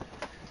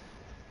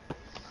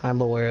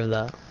 I'm aware of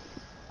that.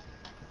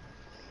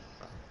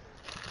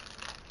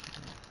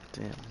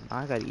 Damn,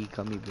 I gotta eat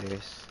gummy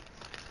bears.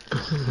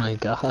 Oh my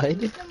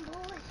god.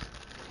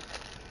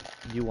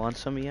 You want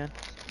some, Ian?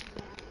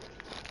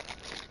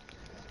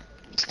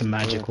 It's the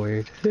magic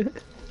word.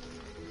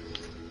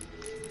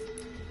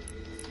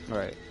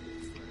 Alright.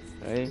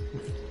 Ready?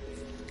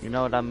 You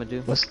know what I'm gonna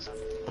do?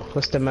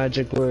 What's the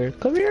magic word?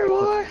 Come here,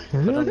 boy.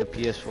 Put on the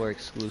PS4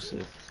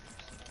 exclusive.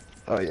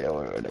 Oh yeah,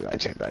 wait, I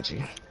got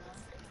you.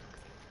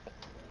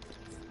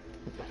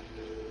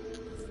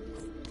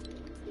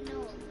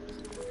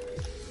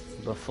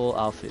 The full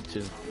outfit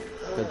too.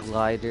 The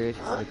glider,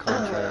 the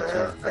contrail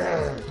too.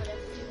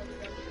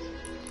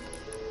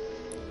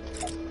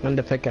 And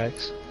the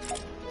pickaxe.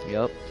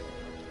 Yup.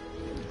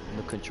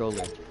 The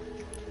controller.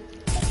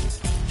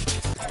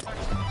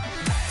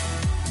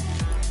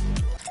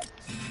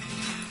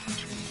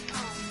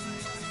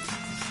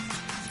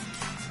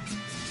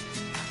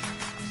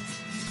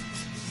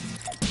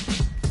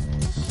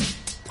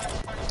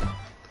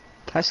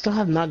 I still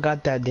have not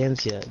got that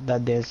dance yet.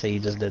 That dance that you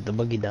just did, the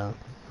boogie down.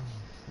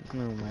 Oh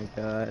my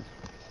god.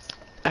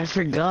 I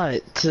forgot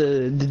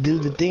to do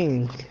the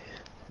thing.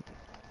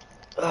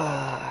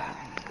 Oh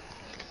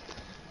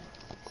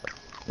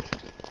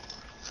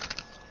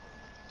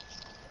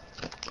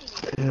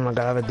my god,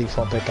 I have a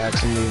default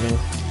pickaxe. I'm leaving.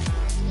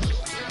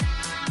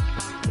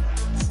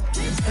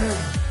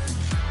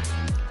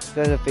 This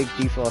guy's a fake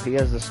default. He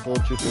has the skull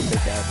trooper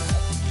pickaxe.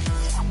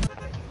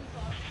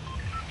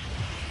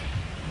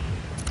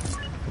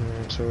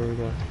 So where we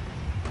going?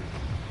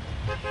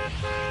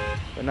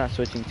 We're not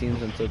switching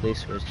teams until they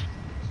switch.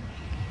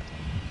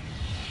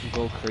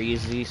 Go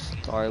crazy,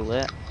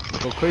 Starlet.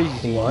 Go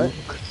crazy. What?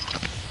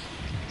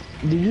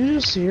 Did you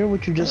just hear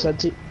what you just said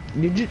to?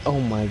 Did you?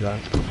 Oh my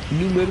god!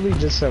 You literally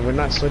just said we're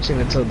not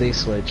switching until they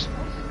switch.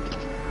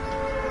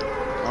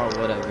 Oh,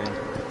 whatever.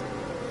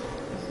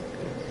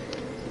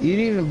 You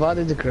didn't even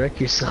bother to correct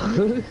yourself.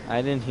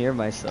 I didn't hear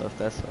myself,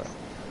 that's why.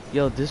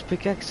 Yo, this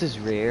pickaxe is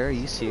rare, are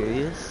you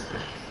serious?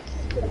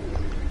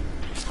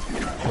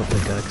 What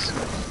pickaxe?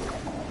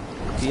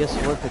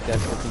 PS4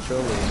 pickaxe, the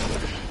controller.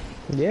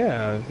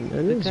 Yeah,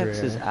 it is Pickaxe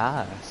rare. is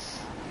ass.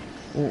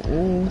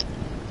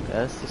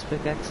 Guys, this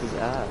pickaxe is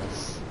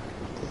ass.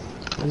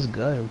 It's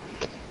good.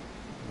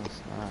 No,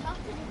 it's not.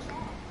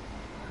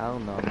 Hell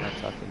no, I'm not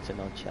talking to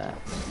no chat.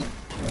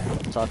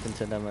 I'm talking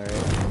to them already.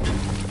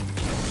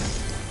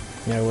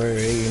 Yeah, we're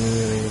already. You didn't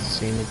really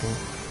see anything.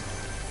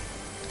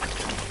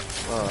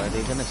 Oh, are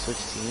they gonna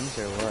switch teams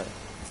or what?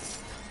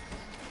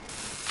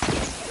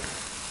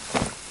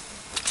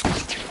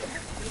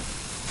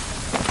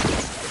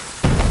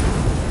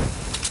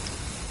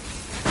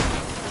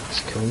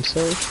 Just kill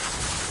himself?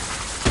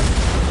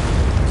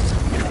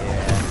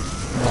 Yeah.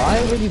 Why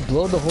would he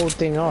blow the whole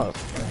thing up?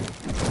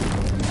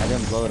 I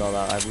didn't blow it all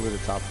out, I blew the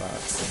top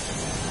out.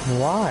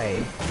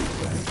 Why?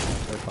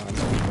 For fun.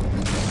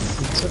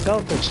 He took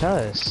out the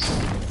chest.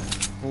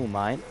 Who,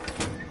 mine?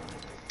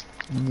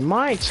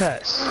 My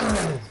chest.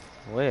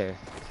 Where?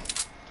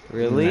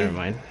 Really? Never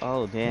mind.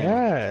 Oh, damn.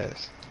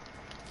 Yes.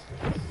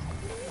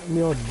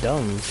 You're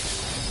dumb.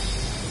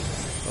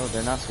 Oh,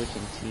 they're not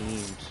switching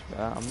teams,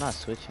 bro. I'm not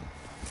switching.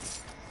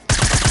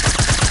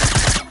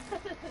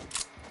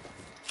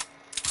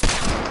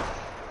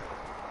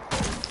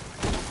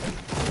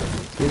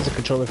 Here's a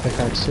controller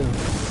pickaxe too.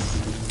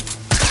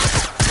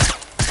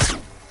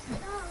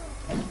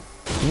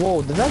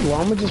 Whoa, did that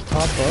llama just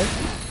pop up?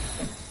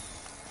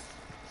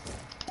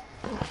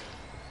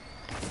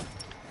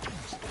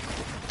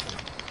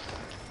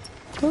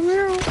 Come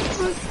here. What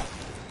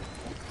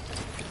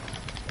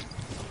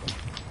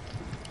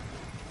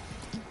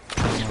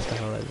the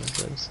hell I just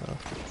did, so.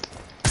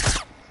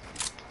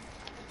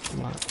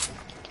 Come on.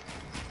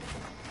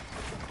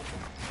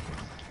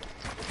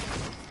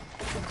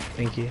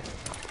 Thank you.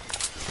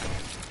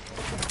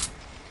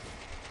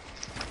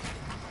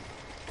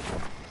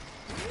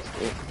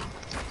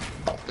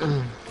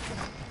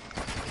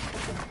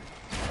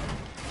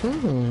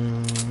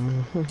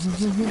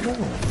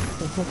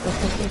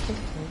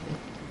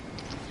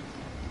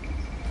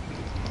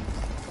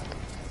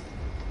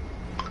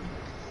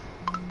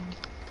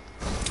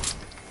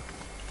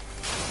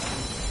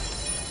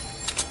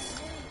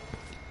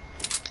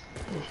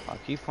 I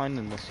keep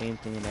finding the same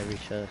thing in every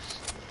chest.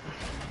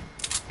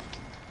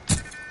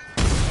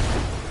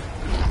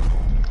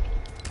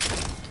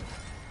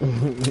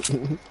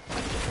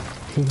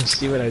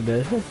 See what I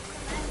did?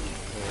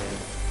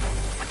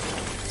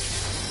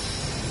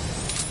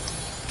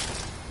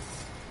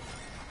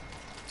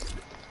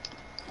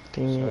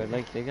 switching So it.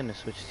 like they're gonna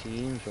switch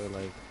teams or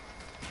like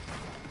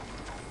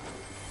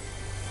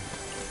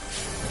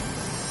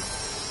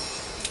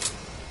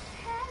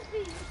Heavy,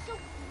 you're so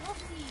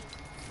fluffy.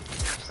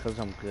 just cause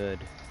I'm good.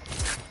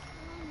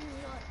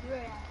 Not your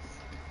ass.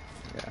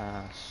 Your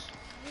ass.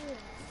 Your ass.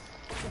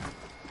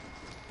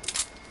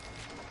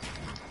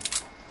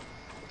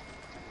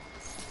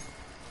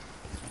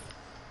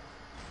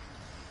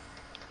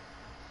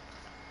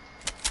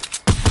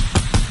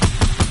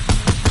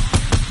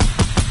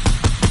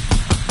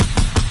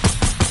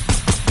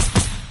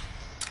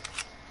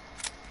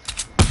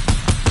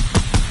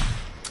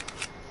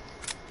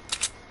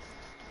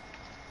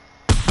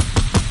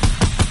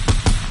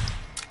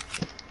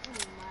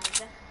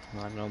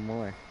 Not no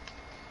more.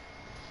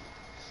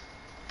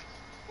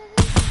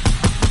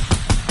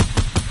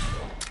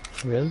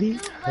 Really? No,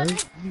 Huh?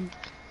 but-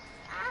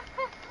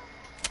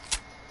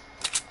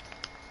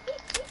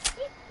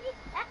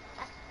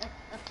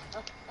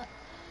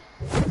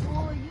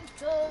 Oh, you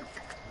suck.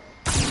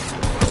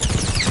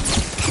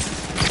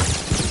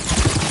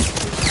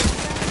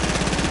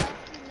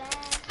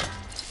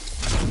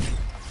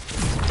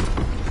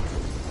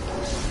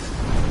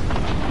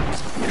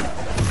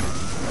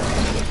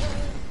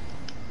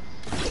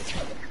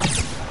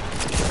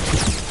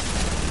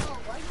 Oh,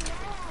 why you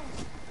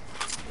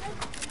mad?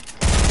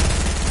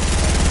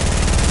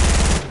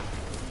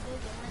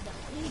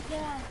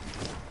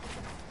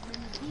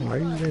 Why are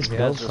you guys You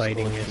both guys are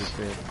fighting so it?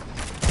 stupid.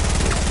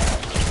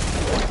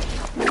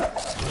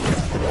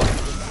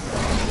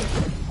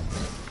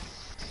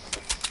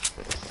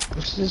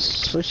 Let's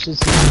just switch this.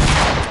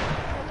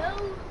 Hello?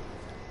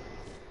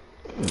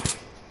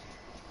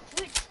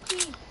 Which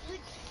team?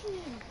 Which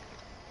team?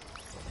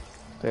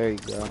 There you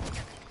go.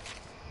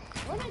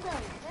 What are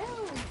those?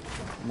 Hell.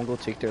 I'm gonna go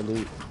take their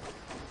loot.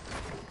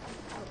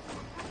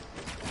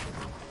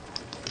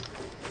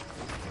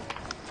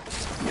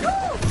 No! You're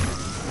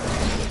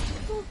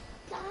so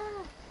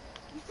dumb.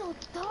 You're so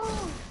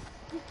dumb.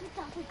 You keep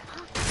talking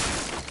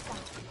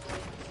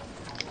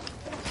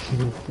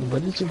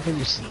What did you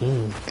first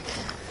think?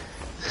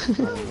 I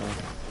don't know.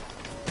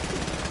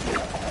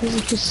 He's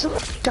like, you're so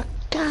caca.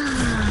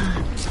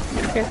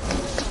 You're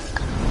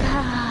caca.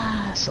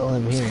 That's all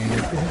I'm hearing.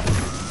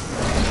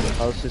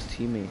 How's his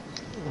teammate?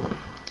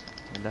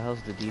 And the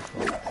hell's the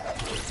default?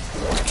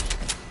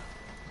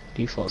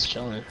 Default's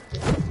chilling.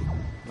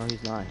 No,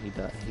 he's not. He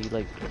died. He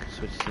like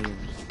switched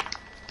teams.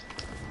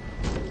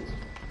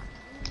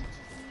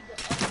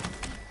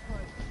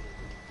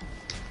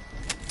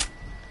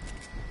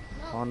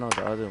 Oh no,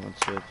 the other one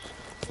switched.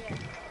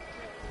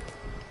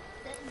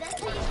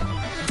 That's how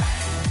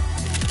you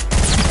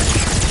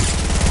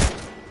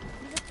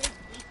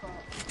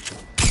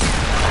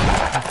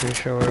I'm pretty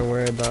sure we're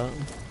worried about.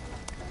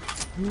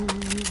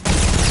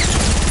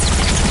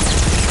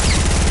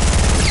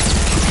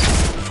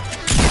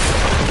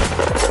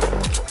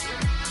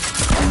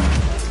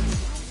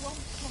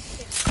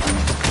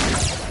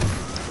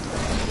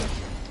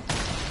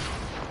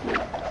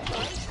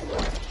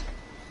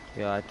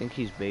 Yeah, I think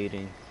he's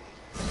baiting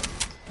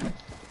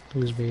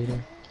Who's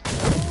baiting?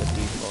 the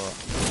default.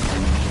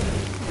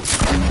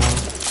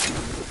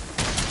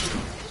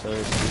 So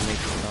his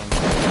teammates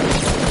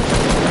come.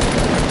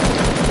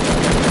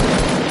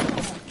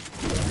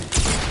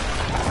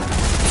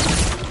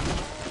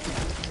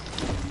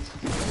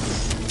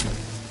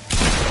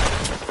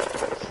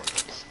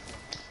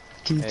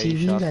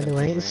 TTV, shot by the them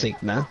way, from it's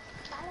sick now.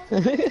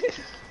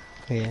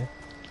 Yeah.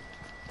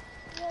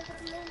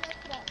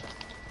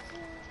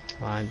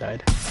 Oh, I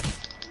died.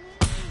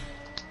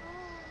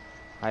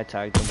 I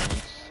tagged him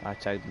once. I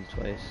tagged him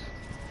twice.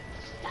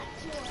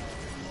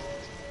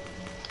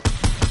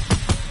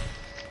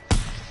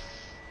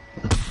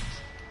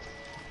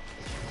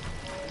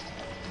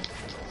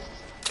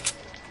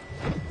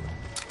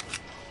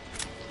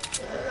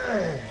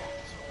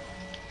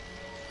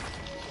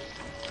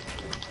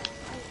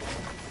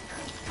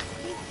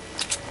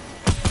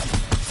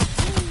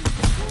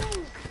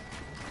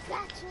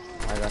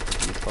 I got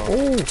the default.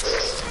 Oh!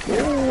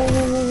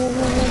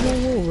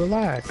 Whoa,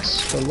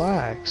 relax,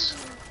 relax.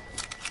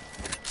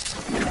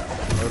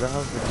 Where the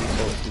hell's the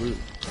default loot?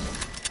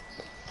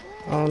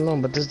 I don't know,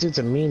 but this dude's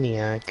a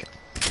maniac.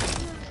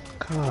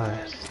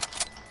 God.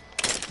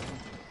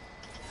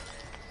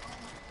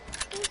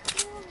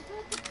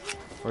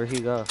 Where'd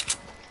he go?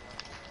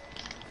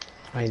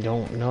 I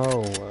don't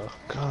know.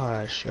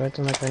 Gosh, you're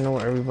acting like I know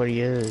where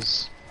everybody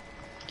is.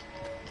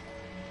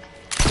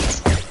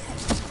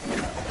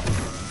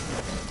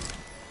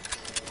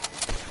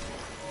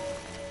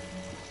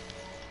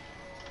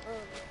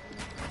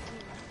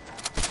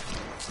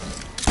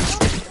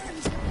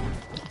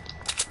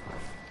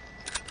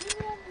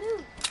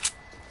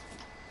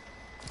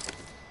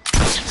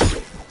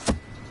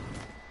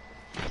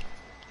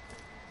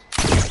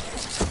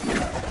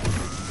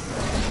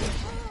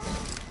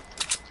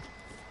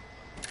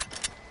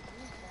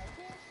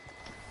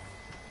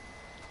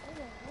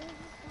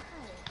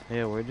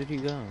 Yeah, where did he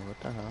go? What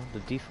the hell? The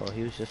default,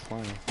 he was just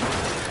flying. Yo,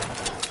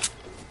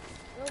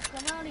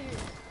 come out here.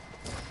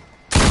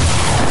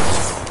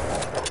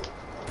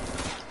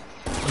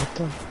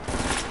 top.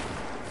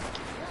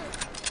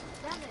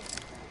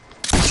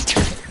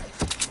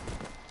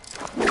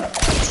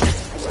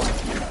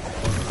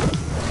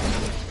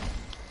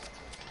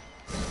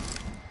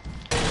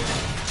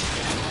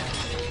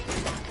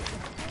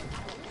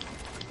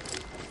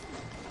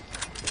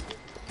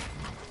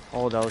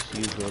 Oh, that was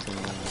you building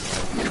one.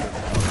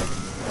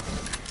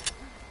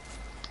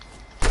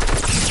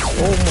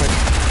 Oh my.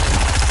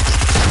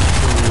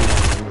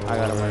 I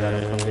got him,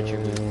 come get your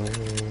loot.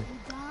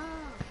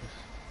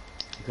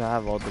 You can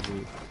have all the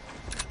loot.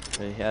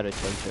 But he had a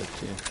chug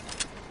too.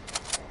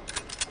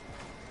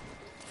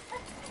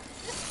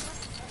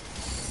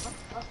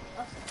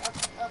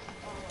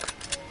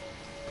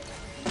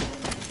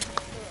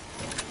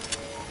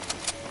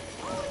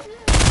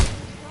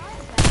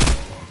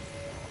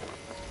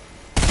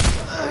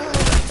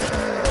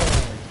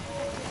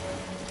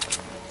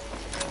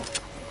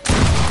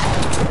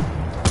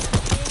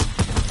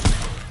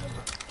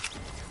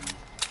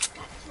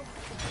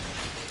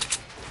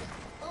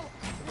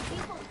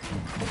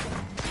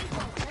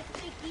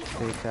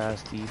 Fake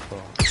ass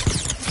default.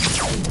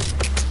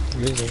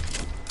 Where is he?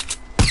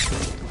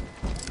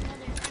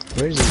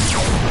 Where is he?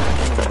 Oh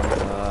my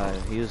god,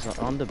 he was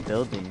on the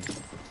building.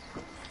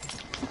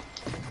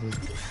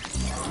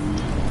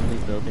 Only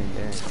building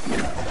there. It's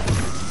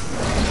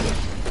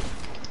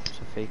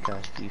a fake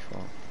ass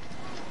default.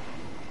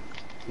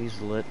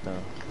 He's lit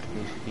though.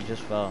 He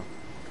just fell.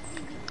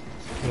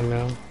 You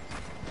know.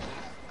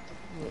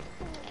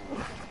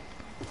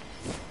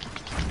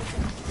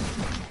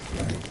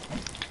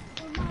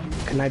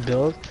 Can I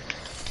build?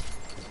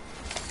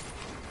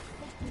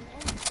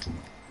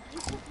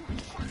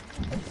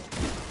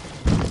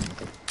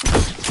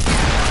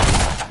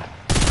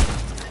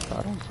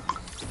 Got him.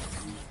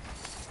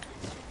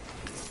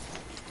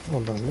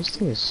 Hold on, this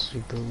thing is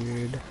super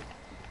weird.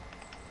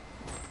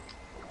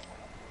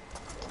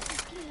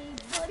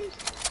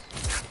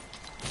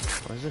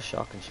 Where's the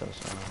shotgun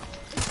shells on?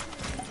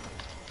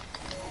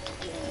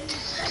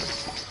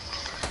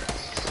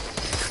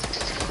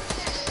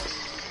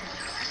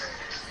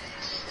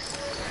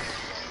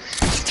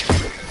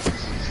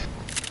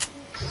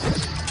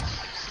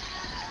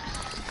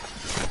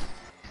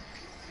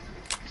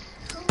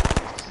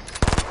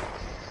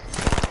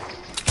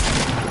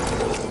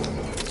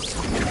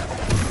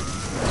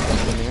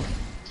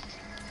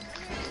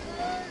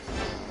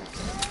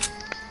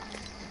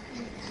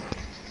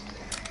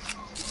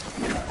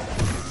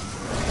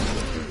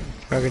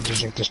 I could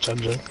just drink this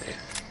subject.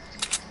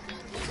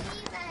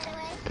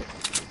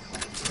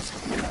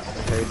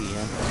 30,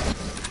 yeah.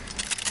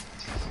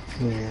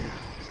 Yeah.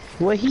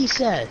 What he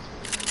said.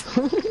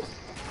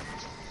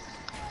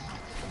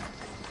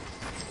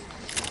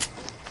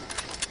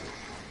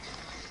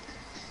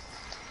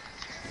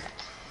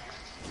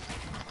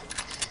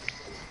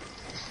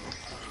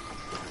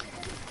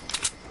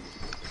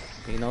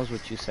 He knows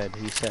what you said.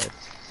 He said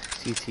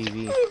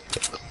CTV.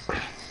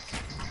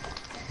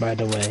 By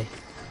the way.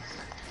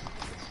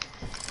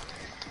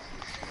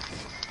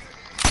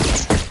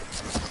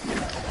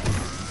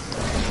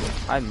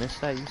 I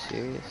missed that, you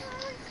serious?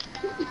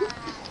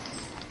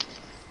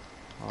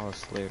 Oh,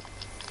 slurp.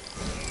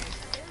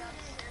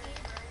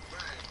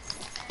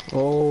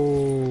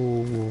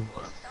 Oh.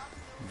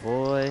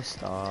 Boy,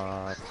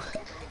 stop.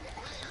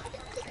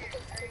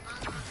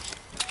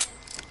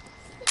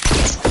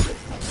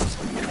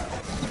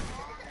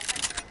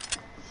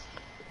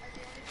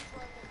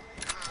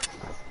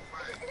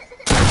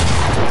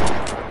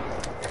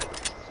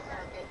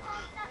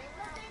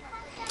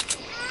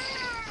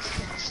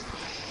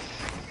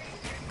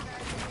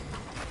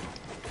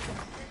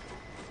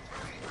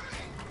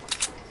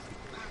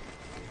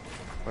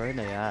 Where are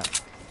they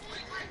at?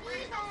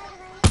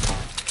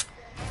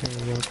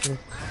 Okay.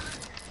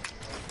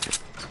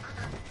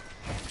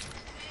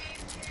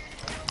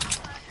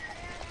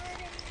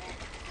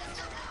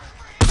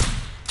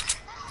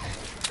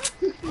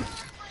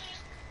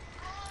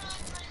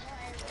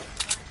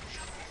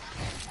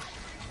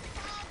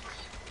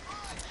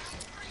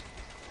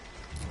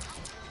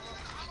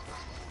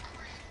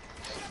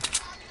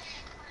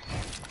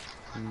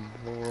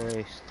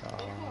 Boy,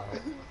 stop.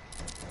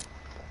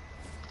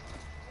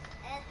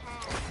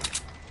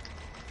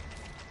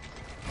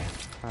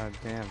 God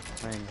damn,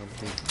 playing the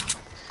beat.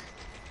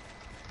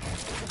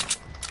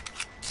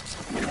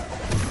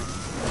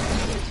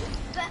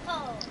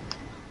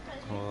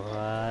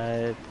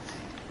 What?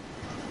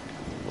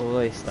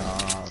 Boy,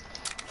 stop.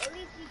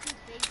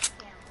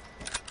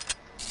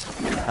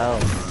 Hell.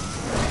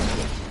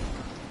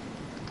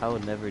 I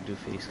would never do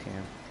face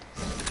cam.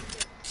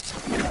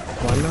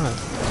 Why not?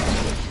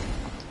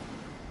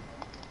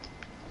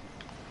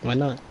 Why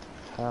not?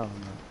 Hell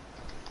no.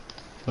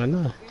 Why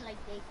not?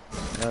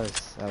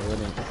 Yes, I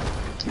wouldn't.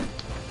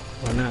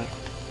 Why not?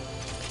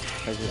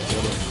 I just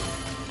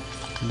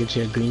wouldn't. Get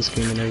you a green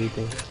screen and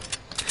everything.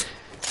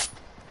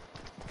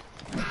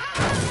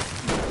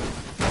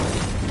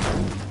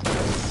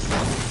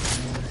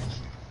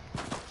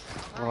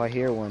 Oh, I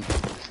hear one.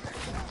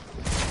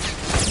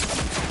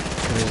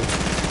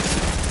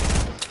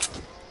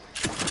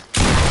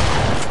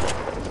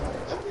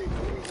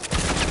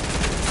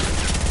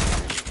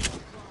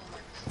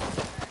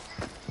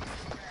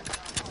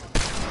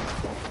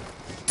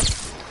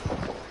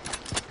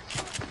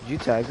 you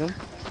tag him?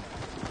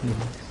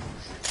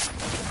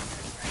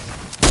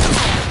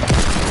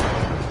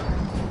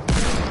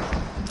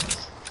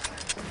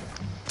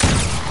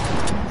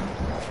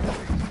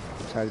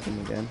 Tagged him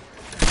again.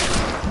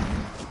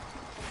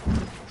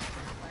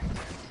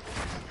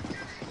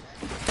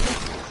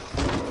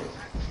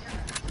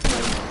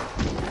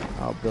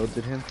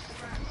 Outbuilded him.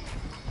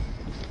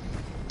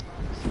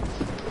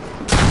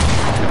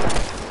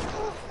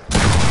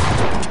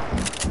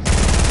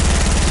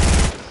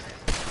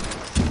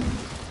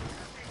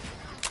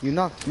 You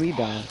knocked me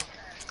down.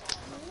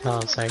 Oh,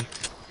 sorry.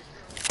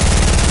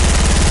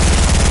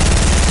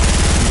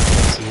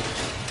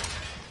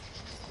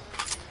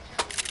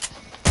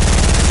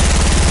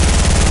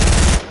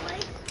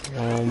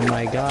 Oh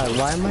my god,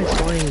 why am I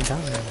falling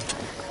down?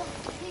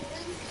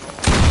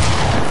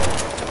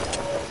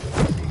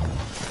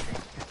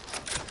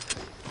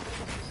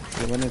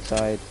 He went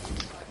inside.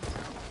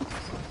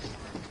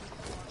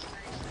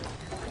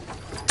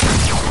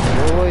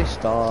 Boy,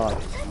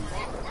 stop.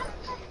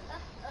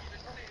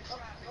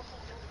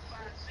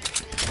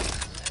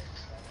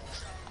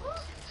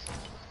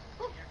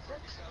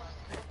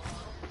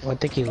 I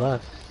think he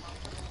left.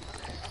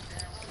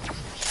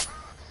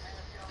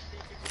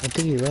 I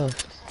think he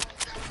left.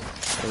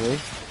 Really?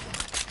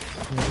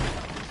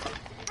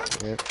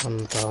 Yep. I'm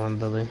throwing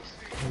Billy.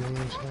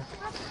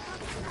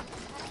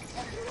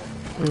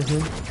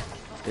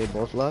 Mm-hmm. They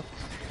both left?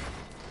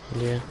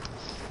 Yeah.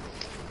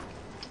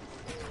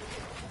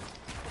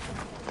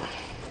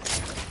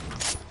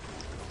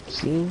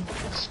 See?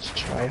 Just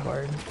try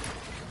hard.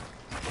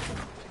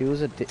 He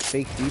was a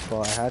fake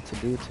default. I had to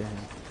do to him.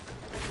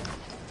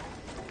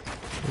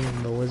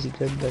 But was he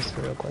good? That's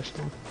the real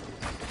question.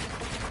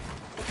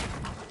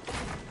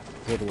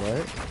 Good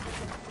what?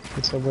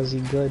 I said, was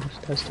he good?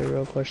 That's the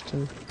real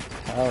question.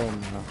 Hell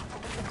no.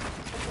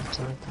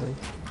 Exactly.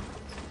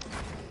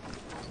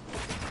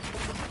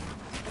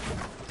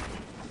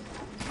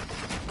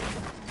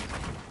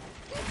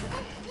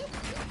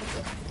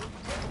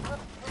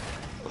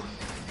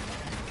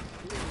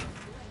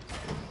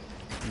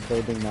 I'm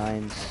building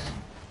 9s.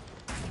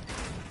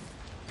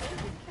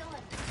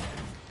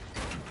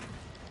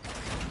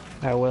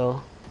 I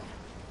will.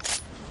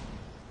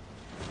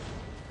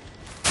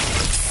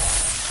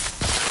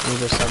 You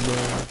just have to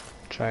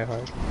try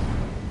hard.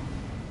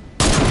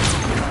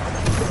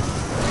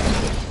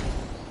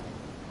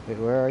 Wait,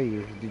 where are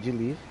you? Did you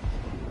leave?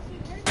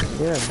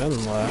 Yeah, I've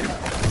done left.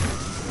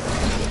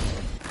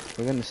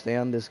 We're gonna stay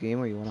on this game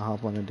or you wanna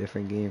hop on a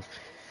different game?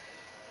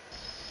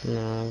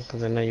 No,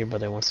 because I know your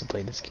brother wants to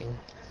play this game.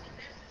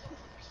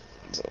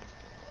 So.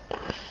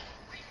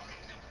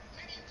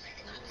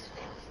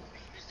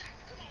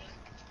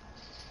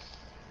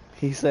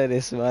 He said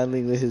it's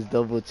smiling with his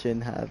double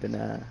chin having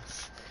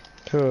ass.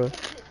 Who?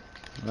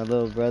 My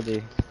little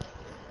brother.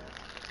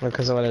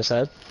 Because of what I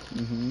said?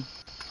 Mm-hmm.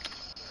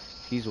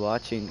 He's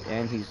watching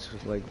and he's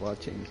like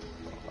watching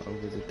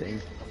over the thing.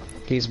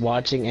 He's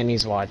watching and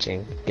he's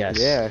watching. Yes.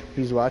 Yeah,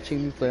 he's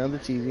watching me play on the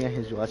TV and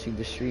he's watching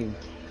the stream.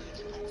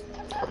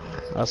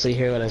 Also, you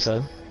hear what I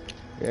said?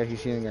 Yeah,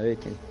 he's hearing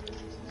everything.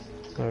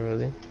 Oh,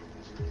 really?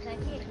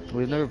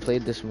 We've never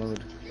played this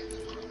mode.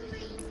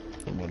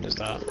 What is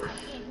that?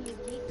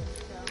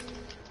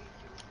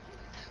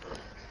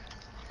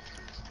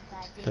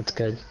 That's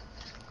good.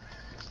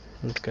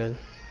 That's good.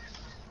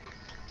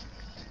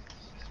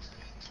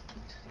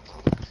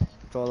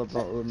 It's all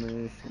about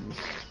eliminations.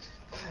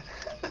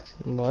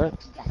 What?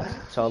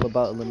 It's all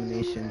about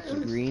eliminations.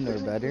 Green or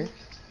better.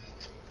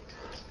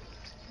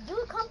 Do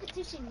a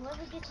competition.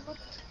 Whoever gets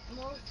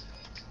most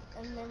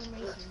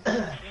eliminations.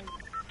 To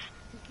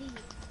see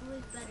who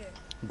is better.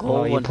 Goal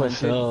Oh, you 100. put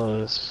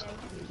Phil's.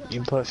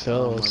 You put Oh my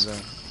Phil's.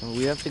 god. Well,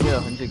 we have to get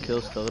 100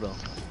 kills total.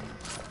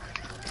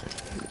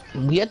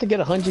 We have to get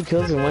 100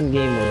 kills in one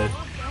game mode.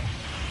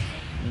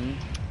 Hmm?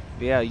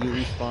 Yeah, you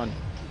respawn.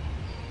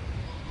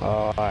 Oh,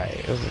 alright.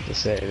 I was about to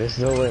say, there's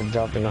no way of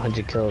dropping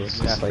 100 kills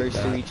Yeah, just like first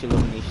to that. reach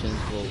eliminations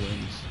will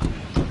wins.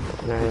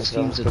 Nah, This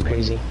team's let's a go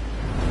crazy. 20.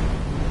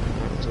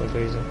 Let's go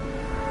crazy.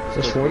 Let's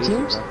There's go 4 crazy,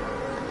 teams? bro.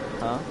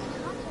 Huh?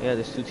 Yeah,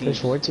 there's 2 teams. There's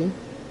 4 teams?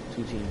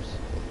 2 teams.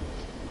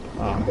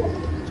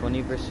 Oh.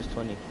 20 versus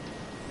 20.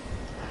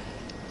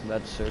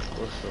 That's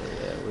circle, so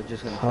yeah, we're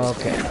just gonna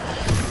Okay.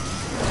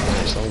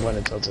 Alright, so I'm going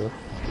to Toto.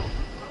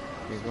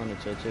 He's going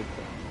to Churchill.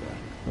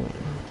 Yeah.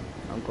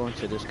 I'm going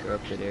to this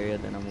corrupted area,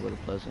 then I'm going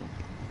to Pleasant.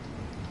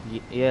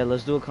 Yeah,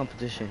 let's do a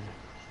competition.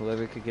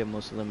 Whoever could get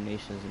most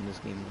eliminations in this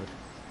game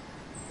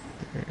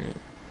mode. Alright.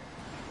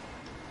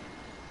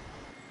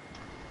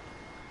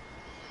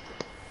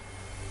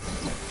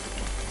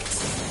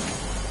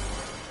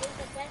 Who's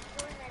the best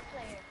Fortnite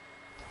player?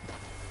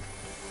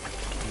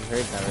 You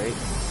heard that, right?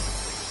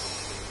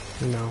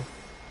 No.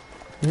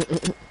 I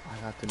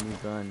got the new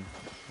gun.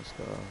 Let's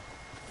go.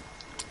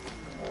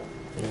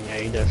 Yeah,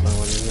 you definitely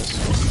winning this.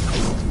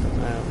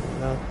 I have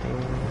nothing.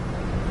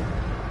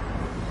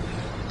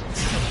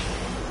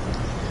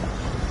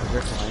 Is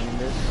there flying in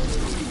this?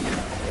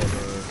 Yeah,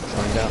 there is.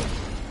 Find out.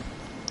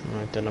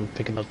 Alright, then I'm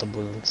picking up the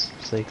balloons.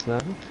 Snakes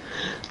now.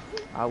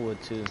 I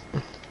would too.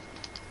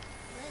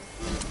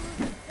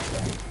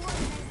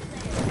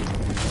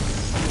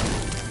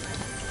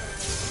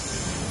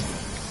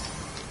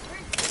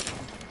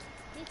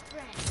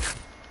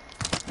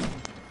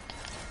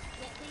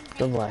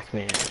 The black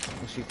man.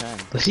 Yes, you can.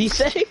 What's he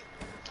say?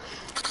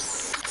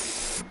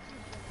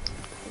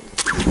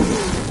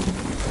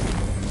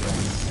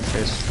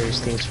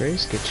 First things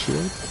first, get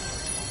shield.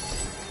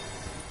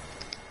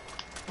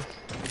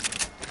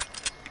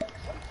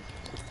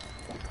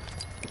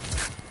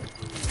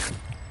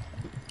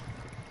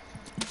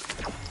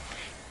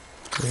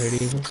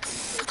 Ready?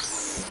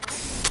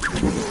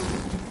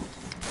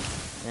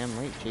 Damn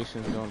right,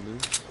 Jason's gonna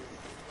lose.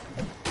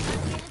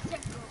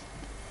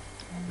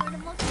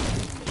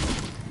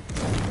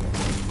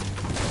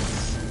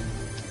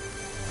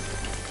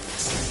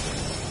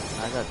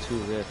 I got 2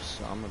 rifts,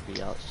 so I'm gonna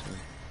be out soon.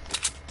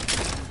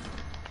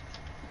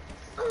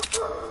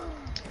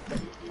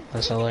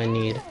 That's all I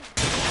need. I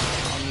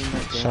need my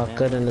damn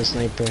Shotgun ammo. and a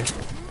sniper.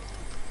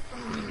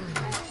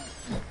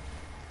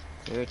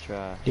 You're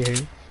trash. You hear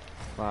me?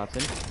 What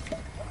happened?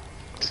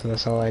 So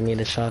that's all I need,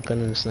 a shotgun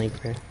and a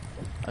sniper.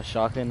 A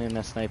shotgun and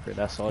a sniper,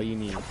 that's all you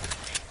need.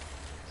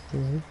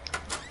 Mm-hmm.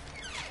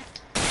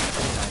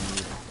 I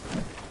need.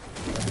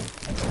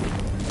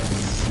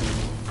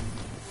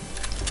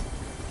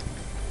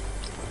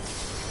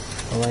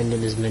 All I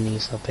need is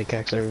minis, I'll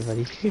pickaxe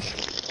everybody.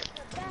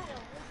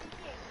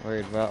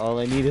 Word, bro. All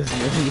I need is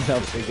minis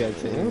up to get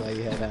to him like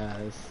head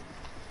ass.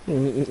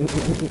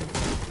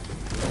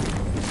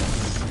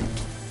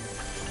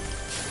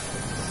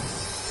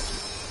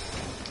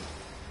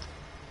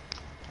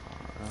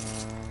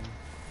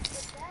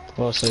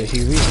 Well, so if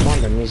you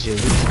respawn, that means your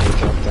loot's gonna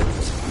drop then.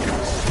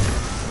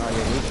 No,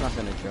 your loot's not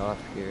gonna drop.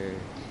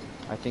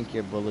 I think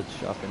your bullets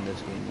drop in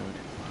this game mode.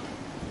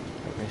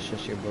 Like, it's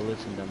just your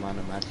bullets and the amount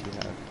of mats you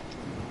have.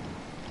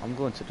 I'm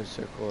going to the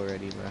circle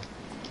already, bro.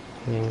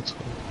 Yeah, that's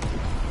cool.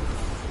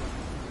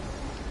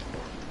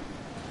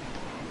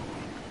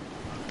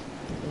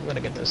 I'm gonna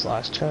get this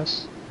last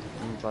chest.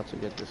 I'm about to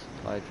get this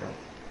supply drop.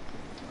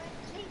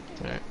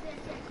 Alright.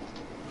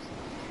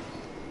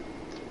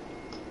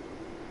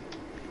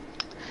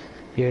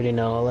 You already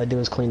know, all I do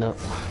is clean up.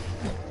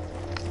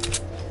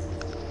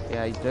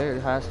 Yeah, there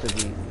has to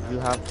be. You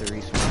have to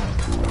respawn.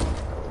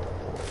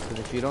 Because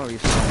if you don't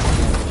respawn,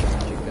 you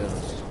can't change your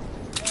kills.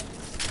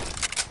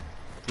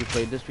 You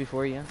played this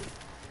before, yeah?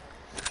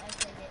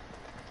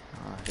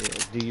 Yeah.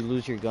 Do you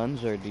lose your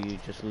guns or do you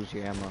just lose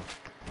your ammo?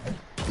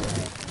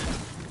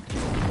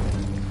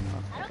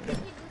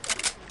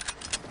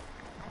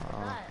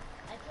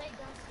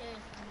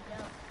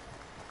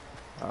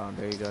 Oh,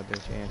 there you go.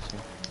 There's your answer.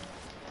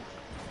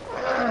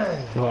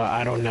 Well,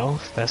 I don't know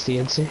if that's the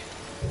answer.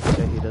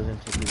 So he doesn't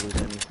think you lose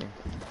anything.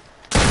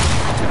 I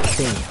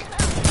think.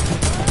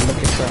 I'm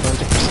looking for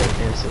 100%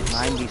 answers.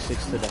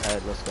 96 to the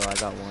head. Let's go. I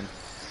got one.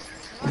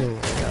 Oh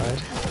my god.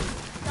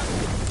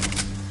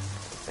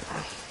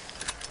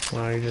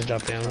 Oh, you just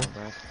dropped ammo.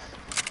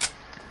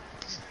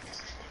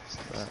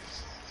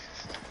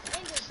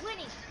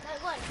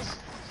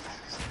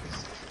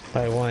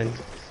 By one.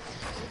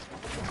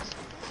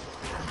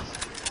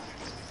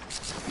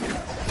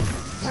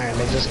 Alright,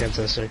 let's just get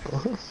to the circle.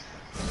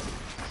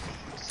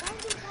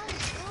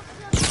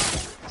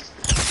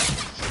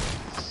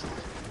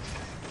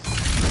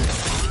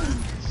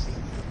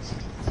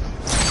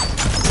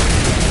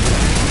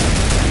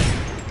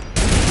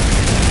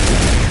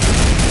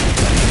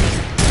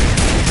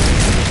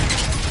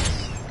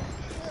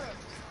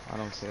 I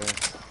don't care.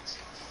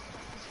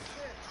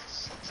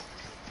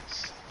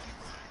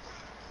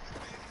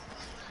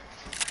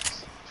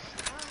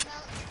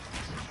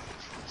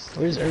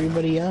 Where's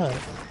everybody at?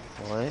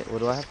 What? What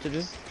do I have to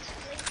do?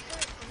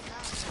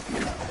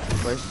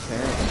 Where's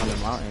Terrence on the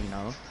mountain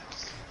now?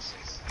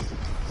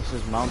 This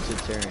is mounted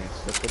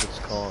Terrence. That's what it's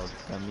called,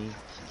 dummy.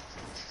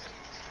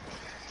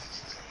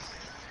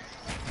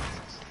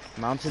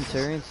 Mountain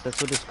Terrence,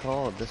 that's what it's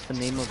called. That's the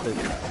name of the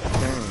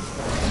Terrence.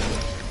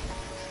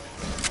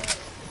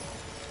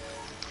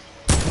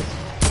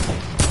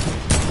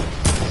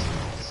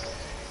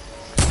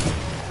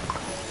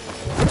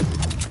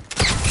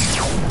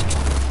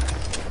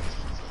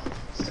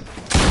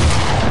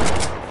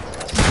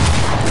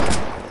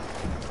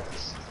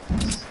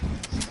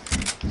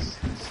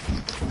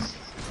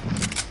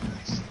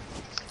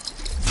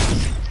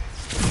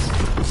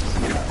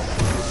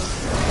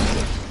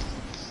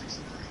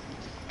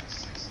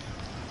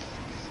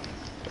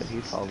 Did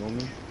you follow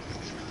me?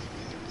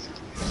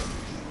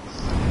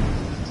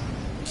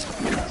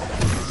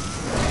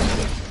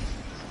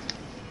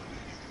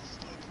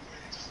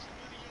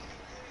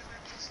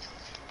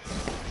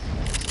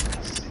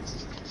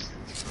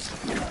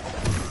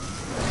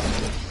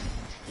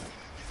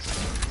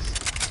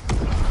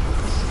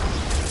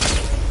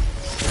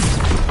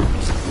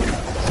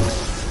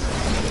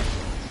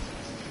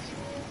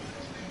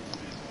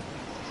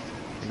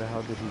 Where the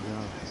hell did he go?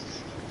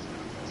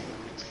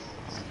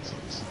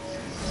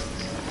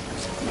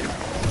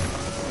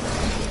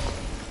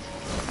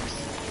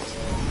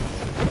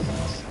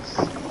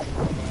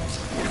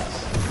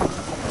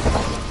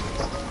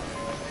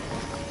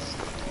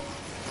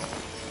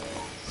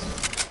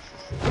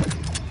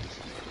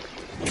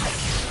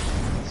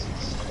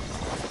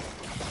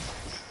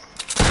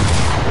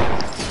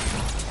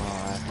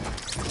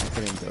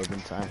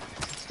 building time.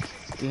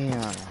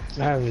 Damn.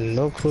 I have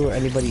no clue where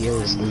anybody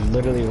is.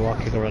 Literally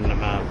walking around the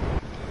map.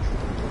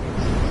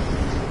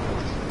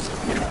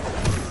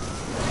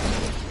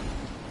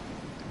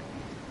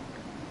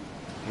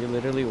 You're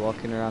literally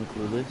walking around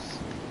clueless?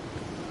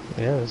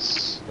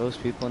 Yes. Those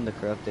people in the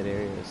corrupted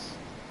areas.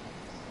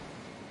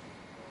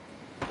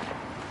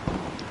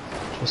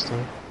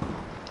 Interesting.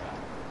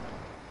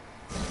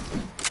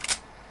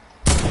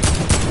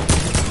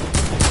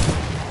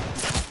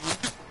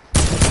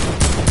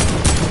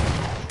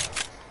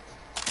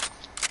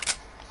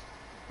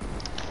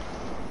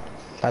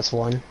 That's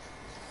one.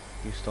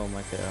 You stole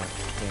my kill.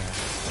 Yeah.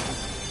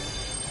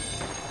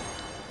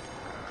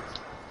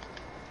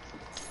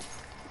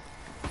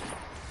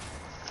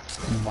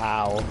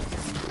 Wow.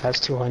 That's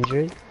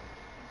 200.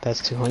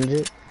 That's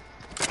 200.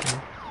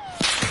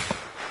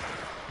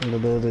 It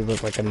literally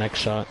looked like a neck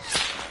shot.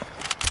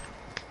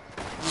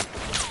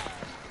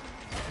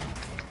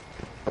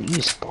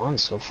 You spawned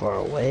so far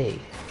away.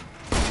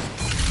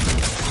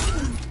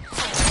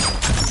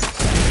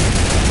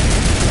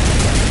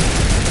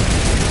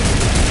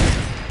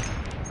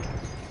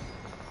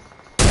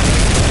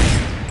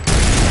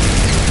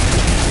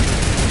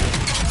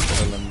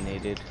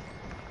 Eliminated.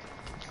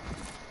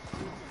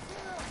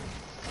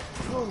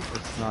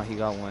 It's not, he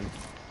got one.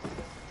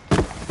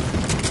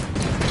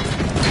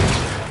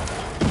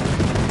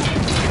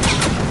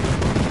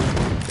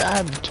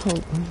 God,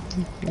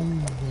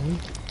 don't.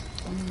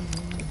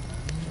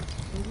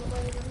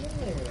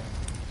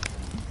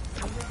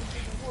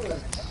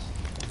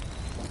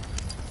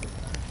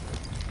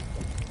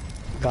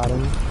 Got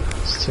him.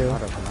 It's two.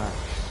 Out of match.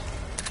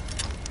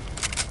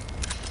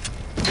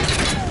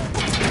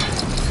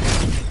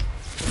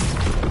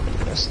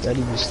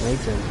 Steady be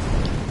sniping.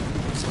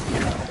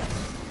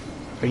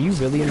 Are you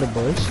really in the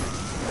bush?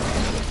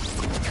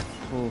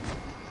 Ooh.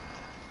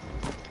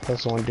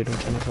 That's the one dude I'm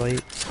trying to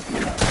fight.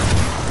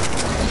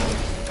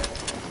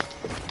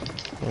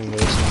 And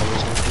there's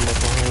somebody's gonna come up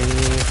behind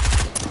me.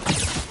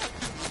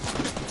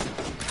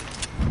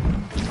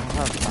 I don't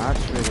have match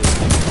for this.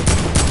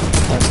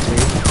 That's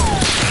two.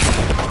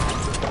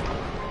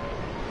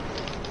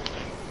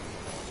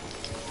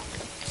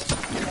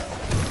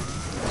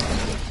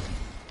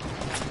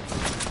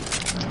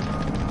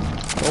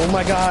 Oh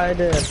my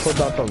god, I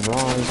pulled out the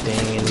wrong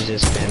thing and he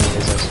just spamming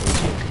his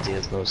SMG because he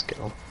has no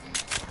skill.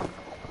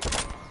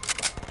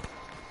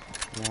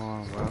 Come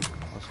on, bro.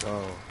 Let's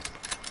go.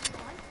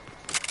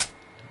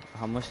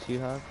 How much do you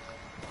have?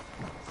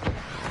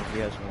 He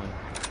has one.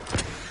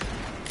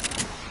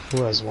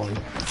 Who has one?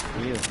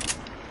 You.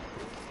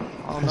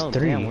 Oh Has no,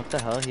 three. damn, what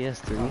the hell? He has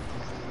three?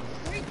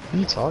 What are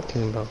you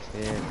talking about?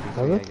 Yeah,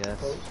 Have I it?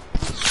 guess.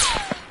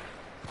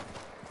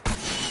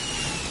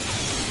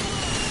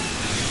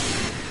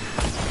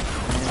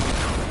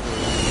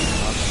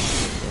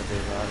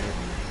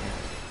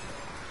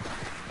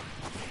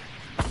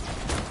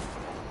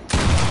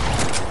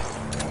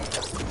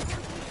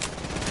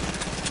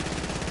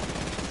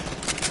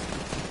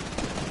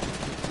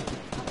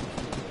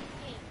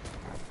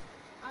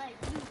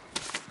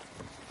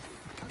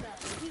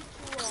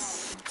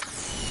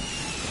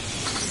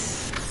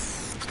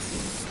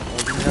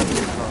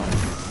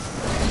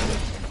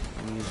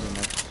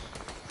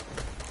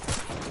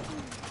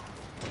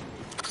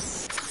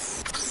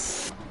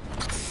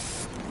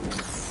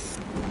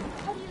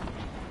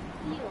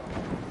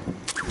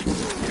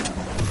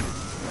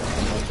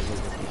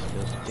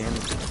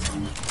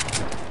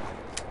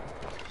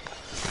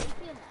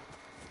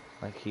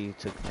 Like he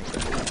took my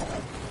gun.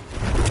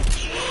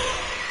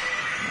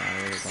 Nah,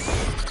 I really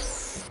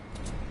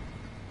don't.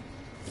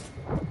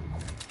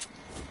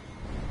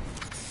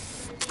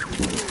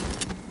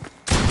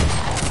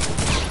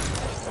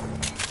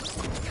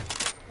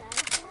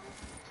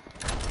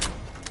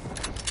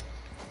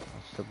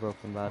 That's the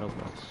broken battle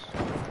bus.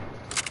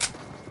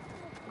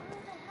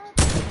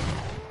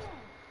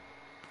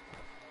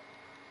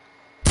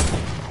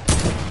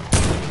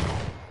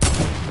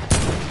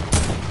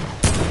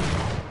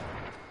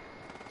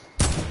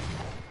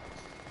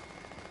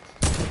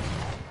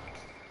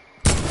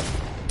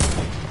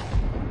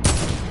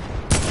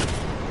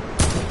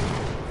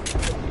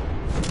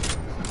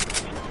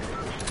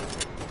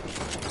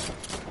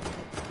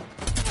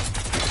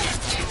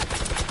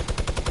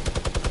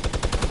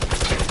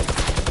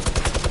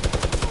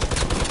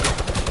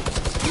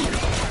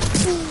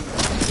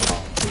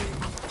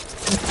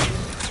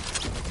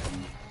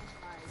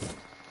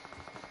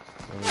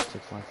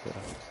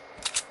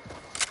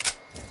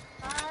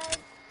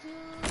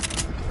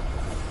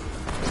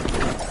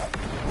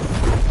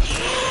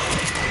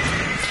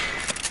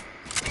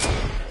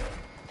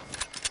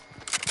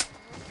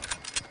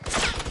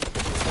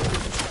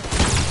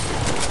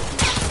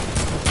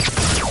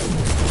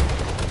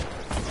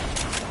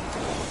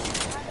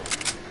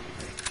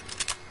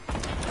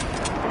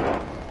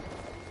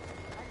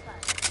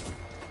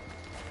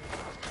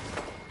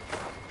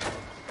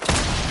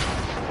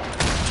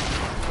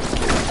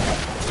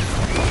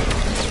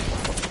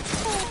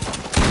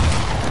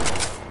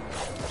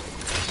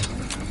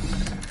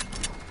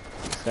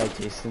 That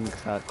Jason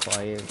got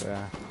quiet,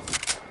 bruh.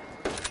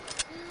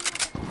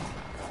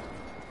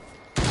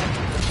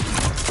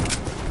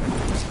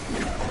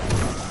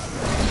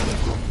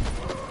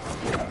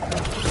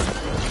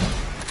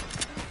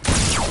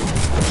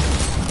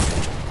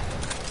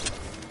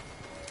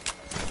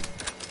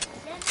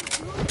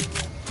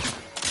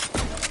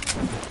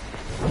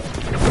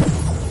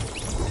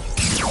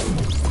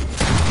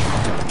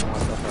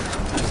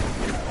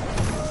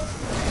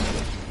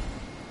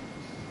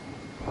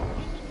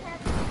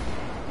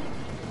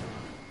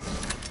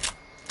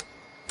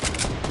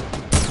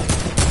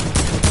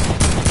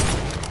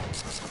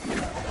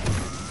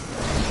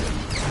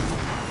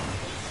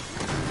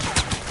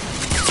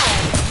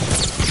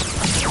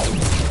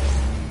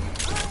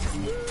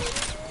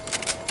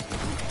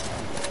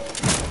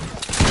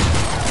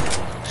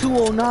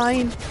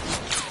 $209.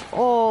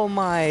 Oh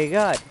my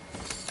god.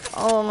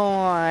 Oh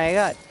my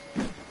god.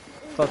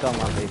 Fuck on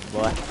my face,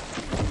 boy.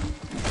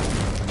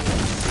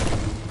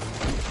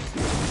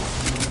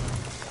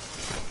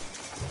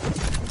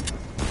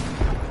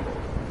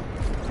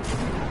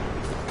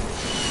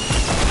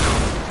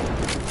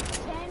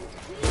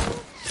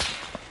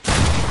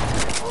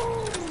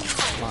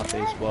 My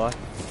face, boy.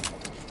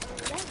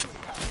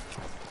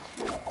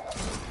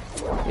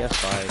 Yes,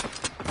 five.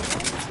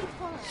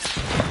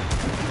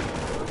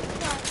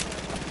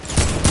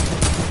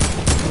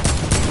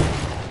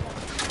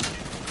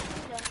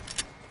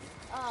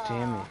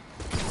 Damn it.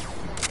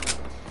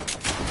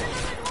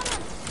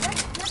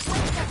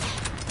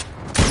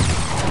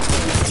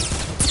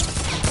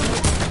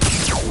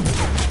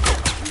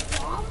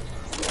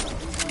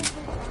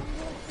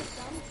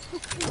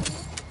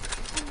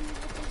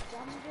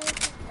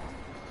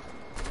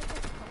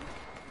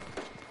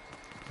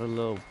 The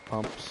little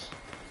pumps.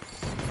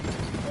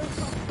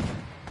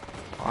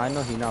 Oh, I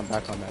know he not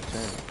back on that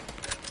turn.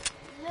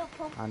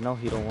 I know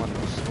he don't want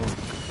no swim.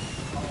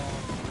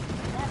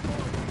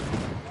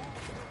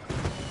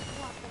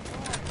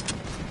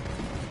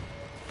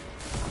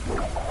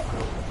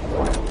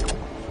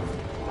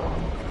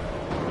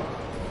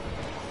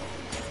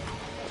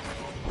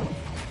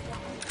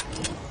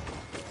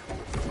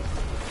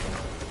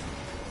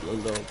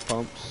 Little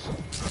pumps.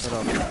 Shut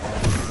up.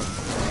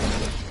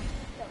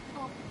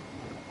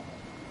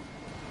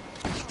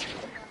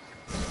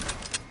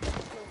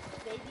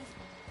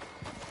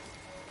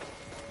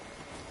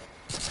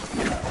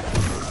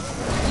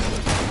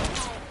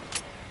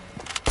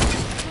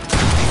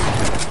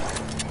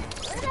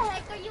 Where the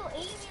heck are you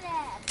aiming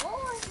at,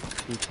 boy?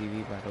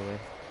 TV, by the way.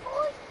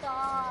 Boy,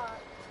 stop.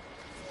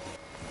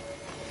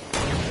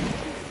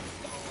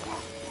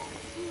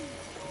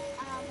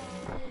 I'm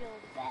a little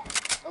bat.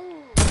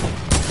 Ooh.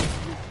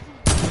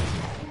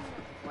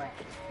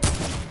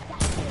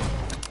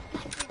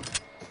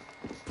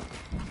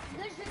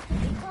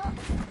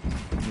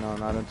 No,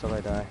 not until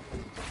I die.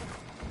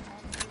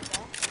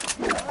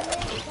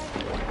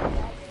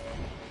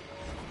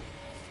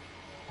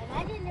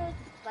 Imagine there was a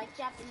spike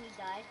trap and you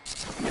died.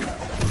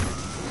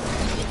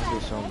 I'd be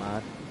so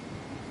mad.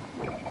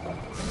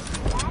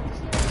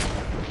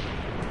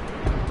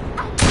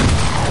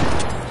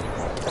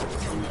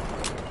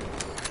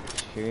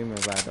 Streamer,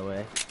 by the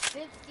way.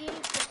 15 to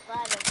 5,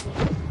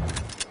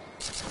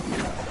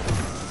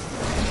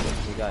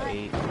 We got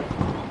 8. 15 to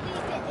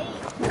 8.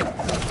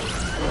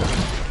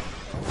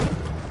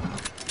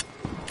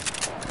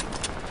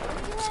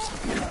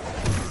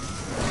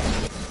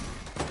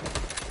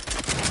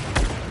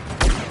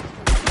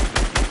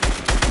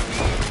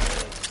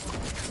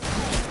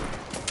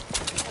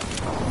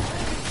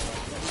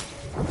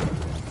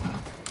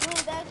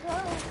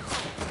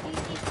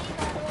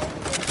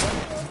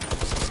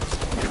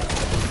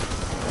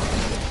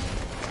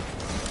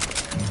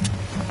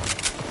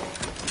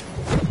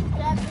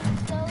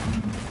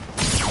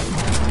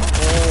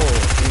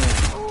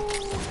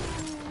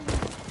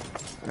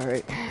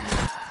 Alright.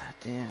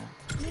 Damn.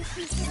 Let's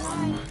see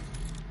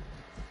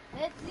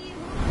who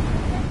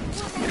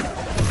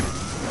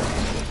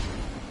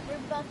we're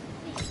about to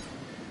see.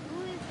 Who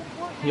is the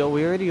Fortnite? Yo,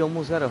 we already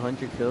almost got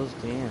 100 kills.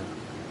 Damn. Who is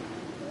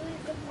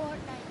the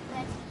Fortnite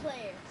best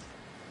player?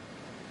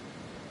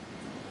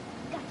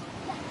 Gotcha.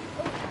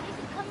 Oh,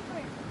 Jason, come for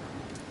him.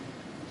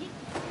 Jason,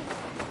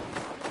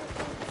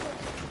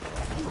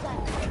 you got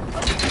it.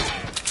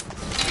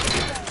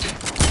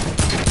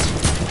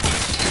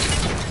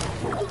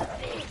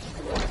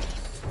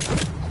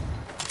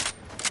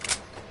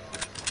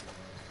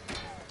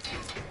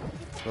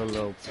 Put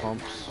little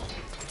pumps.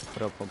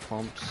 Put up a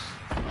pumps.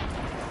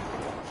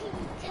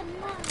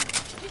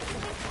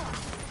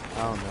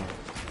 I don't know.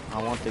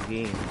 I want the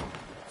game.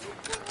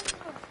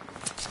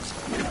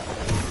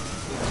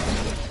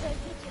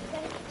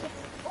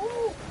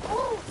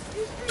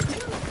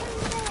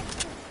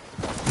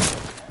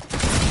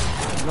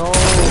 No.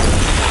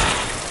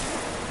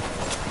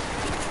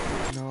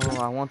 No,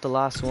 I want the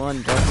last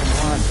one. Bro.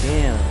 Come on,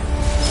 damn.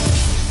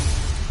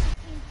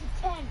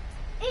 10.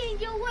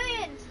 And you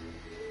win.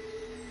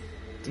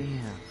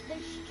 Damn. The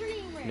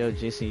streamer. Yo,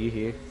 Jason, you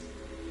here?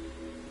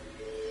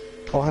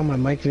 Oh, I had my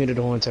mic muted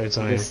the whole entire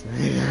time.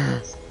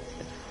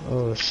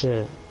 Oh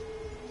shit.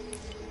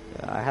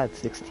 Yeah, I had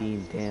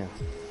 16, damn.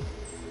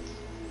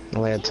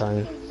 I had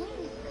 10.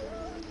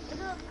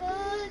 What's up,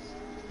 cuz?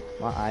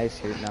 My eyes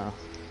hurt now.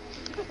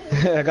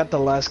 I got the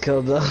last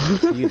kill though.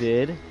 You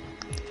did?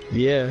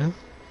 Yeah.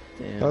 That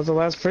Damn. was the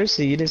last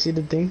person. You didn't see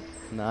the thing?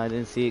 No, I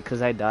didn't see it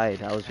because I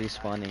died. I was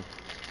respawning.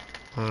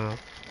 Yeah,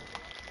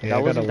 That I got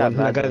a wasn't that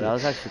one. bad though. That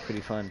was actually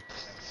pretty fun.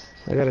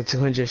 I got a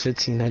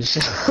 215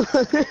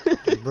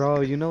 headshot.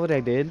 Bro, you know what I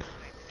did?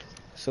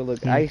 So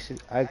look, I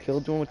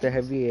killed one with the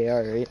heavy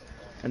AR, right?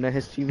 And then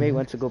his teammate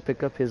went to go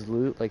pick up his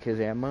loot, like his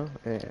ammo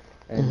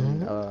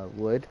and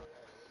wood.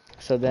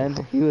 So then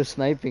he was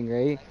sniping,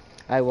 right?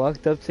 I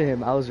walked up to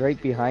him. I was right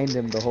behind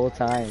him the whole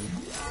time.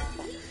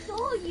 He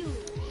saw you.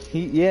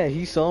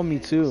 He saw me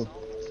too.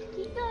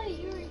 He thought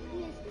you were his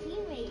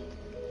teammate.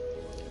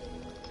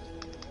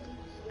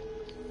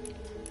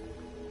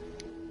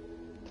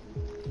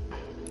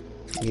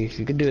 You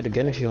could do it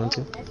again if you want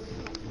to.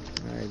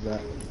 Alright,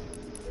 bet.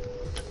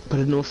 But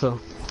it no fail.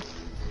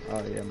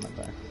 Oh yeah, my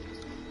bad.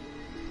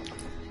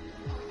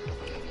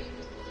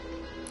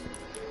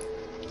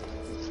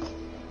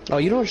 Oh,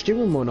 you don't have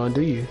streamer mode on,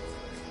 do you?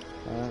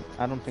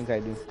 I don't think I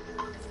do.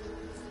 I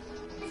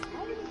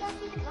already got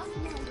this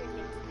fucking 100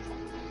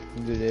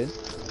 hits. You did? I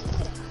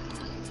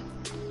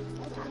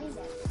find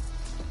that.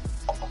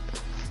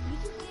 You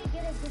just need to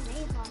get a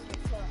grenade launcher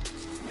kill.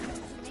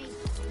 Grenade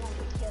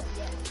launcher kill,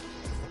 yeah.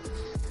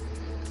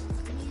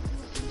 You need to do a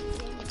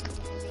damage with a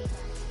grenade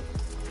launcher.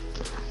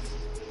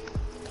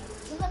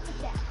 Good luck with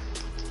that.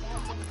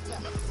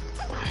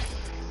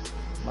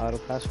 Model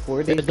Pass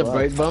 4 If days the left.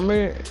 bright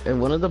bomber, if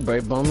one of the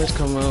bright bombers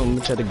come out, I'm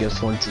gonna try to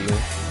gift one to you.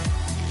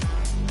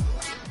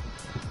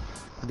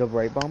 The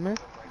Bright Bomber?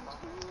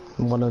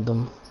 One of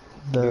them.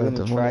 You're The gonna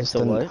one try that's to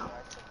the what?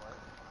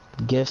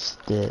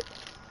 gift it.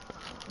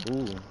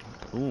 Ooh.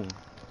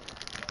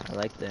 I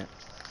like that.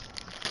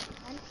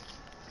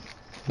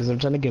 Cause I'm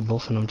trying to get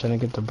both of them. I'm trying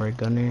to get the bright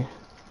gunner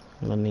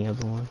and then the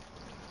other one.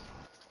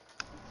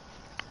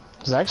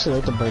 Cause I actually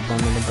like the bright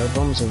bomber. The bright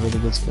bomber's a really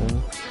good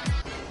skin.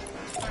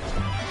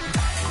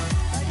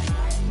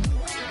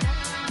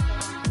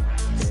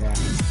 Yeah.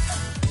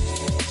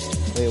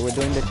 Wait, we're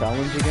doing the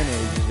challenge again, or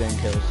are we just getting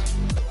kills?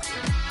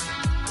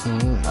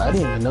 I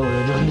didn't even know we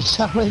were doing the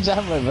challenge. I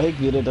had my mic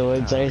muted the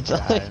entire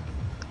time.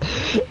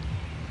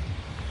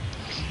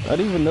 I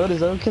didn't even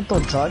notice. I kept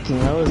on talking.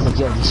 I was like,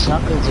 "Yo, these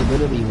shotguns are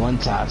literally one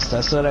taps."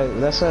 That's what I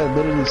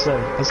literally said.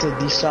 I said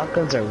these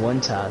shotguns are one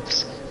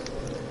taps.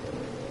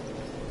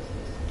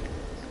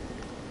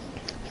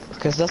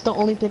 Because that's the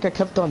only thing I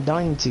kept on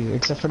dying to,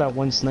 except for that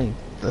one snipe.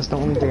 That's the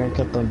only thing I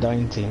kept on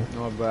dying to.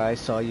 No, bro, I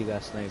saw you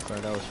got sniped, bro.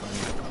 That was funny.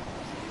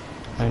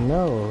 I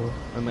know.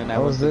 And then I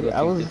was to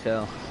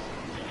tell.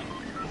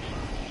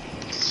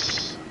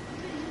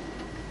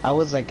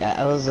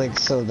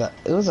 So that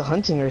it was a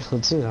hunting rifle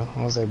too.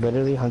 I was like,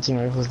 literally hunting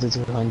rifles do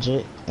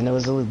 200, and it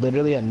was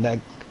literally a neck.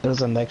 It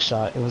was a neck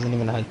shot. It wasn't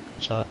even a head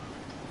shot.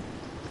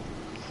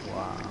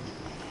 Wow.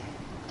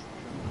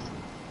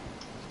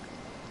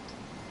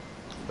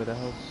 What the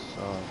hell's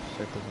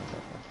circles and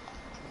stuff?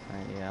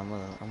 Alright, yeah, I'm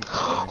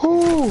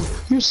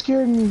Oh, you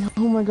scared me.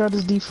 Oh my god,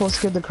 this default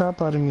scared the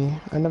crap out of me.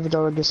 I never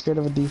thought I'd get scared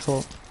of a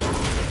default.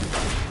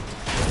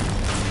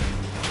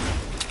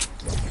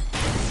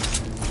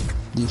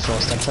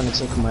 Default, stop trying to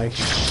take my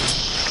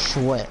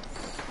sweat.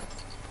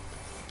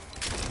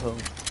 Oh,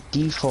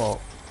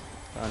 Default.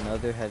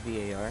 another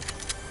heavy AR.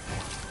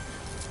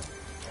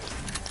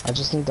 I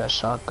just need that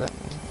shotgun.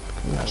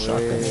 That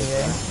shotgun, Wait.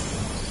 yeah.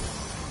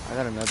 I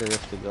got another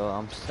rift to go.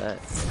 I'm set.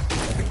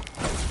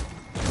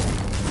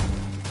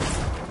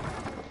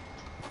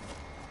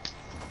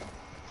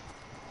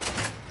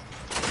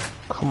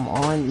 Come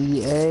on,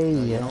 EA.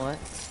 You know what?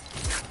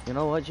 You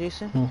know what,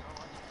 Jason?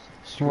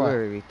 Screw What?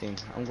 everything.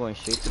 I'm going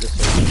straight to the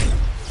server.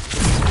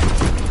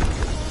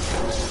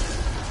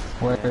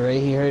 Wait,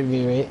 right? He heard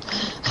me,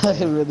 right?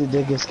 I really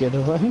did get scared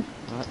of him.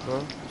 What,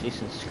 bro?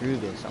 Jason, screw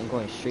this. I'm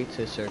going straight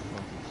to the circle.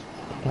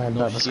 Alright,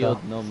 No let's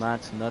shield, go. no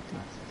mats, nothing.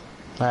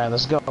 Alright,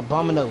 let's go.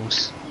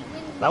 Abominos.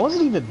 I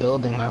wasn't even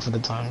building half of the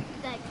time.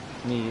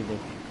 Me either.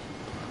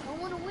 I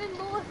want to win,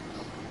 boy.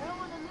 I don't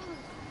want to lose.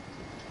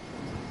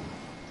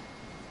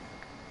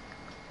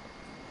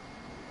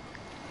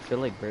 I feel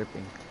like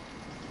burping.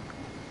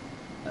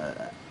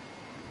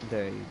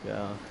 There you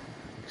go.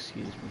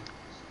 Excuse me.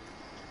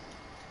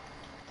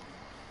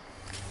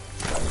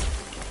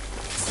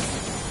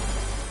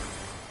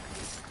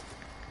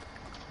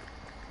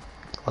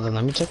 Hold on,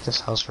 let me check this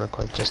house real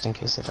quick, just in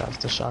case it has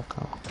the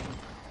shotgun.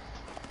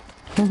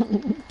 Oh,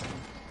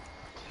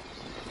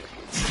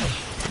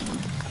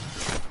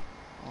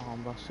 I'm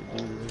about to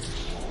do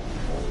this.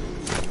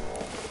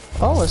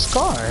 Oh, a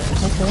scar.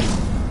 Okay.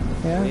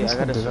 Yeah, Wait, this I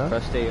can got a do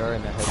that. suppressed AR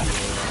and a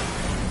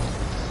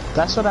heavy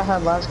That's what I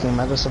had last game.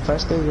 I had the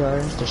suppressed AR,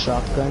 the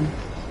shotgun,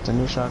 the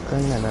new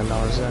shotgun, and then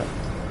that was it. AR.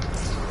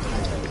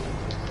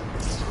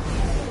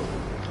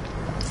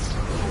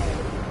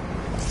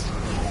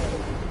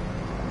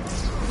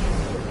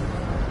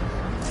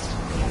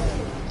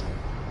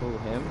 Who,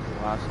 him?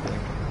 Last game.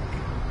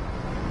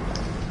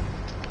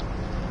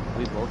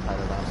 We both had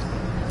it last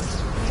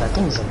game. That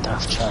thing's a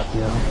death trap,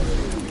 yo.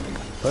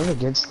 Whoever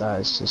gets that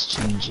is just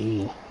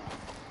GG.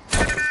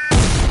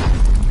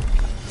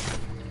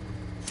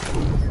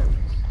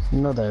 You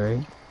know that,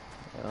 right?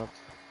 Yep.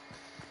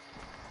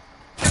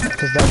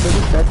 Cause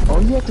that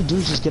all you have to do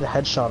is just get a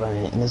headshot on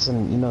it, and it's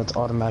it's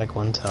automatic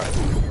one tap.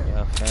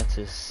 Yeah,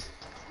 Francis.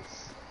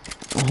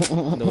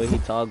 The way he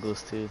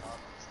toggles too.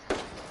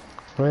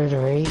 Right,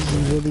 he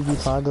really be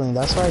toggling.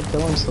 That's why I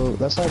kill him so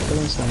much.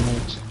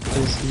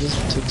 Cause he just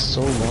takes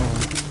so long.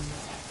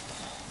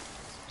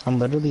 I'm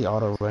literally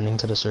auto running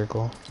to the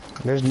circle.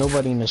 There's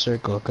nobody in the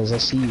circle, cause I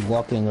see you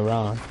walking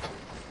around.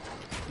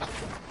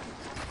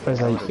 Or is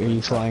like, are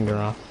you flying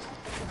around?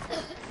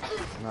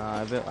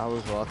 Nah, I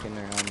was walking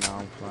around, now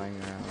I'm flying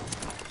around.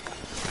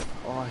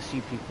 Oh, I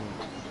see people.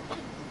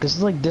 This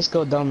is like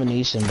disco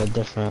domination, but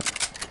different.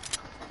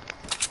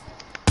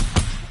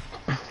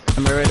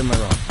 Am I right or am I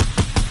wrong?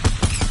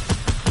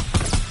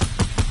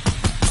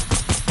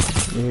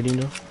 You already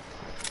know?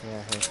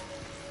 Yeah, hey.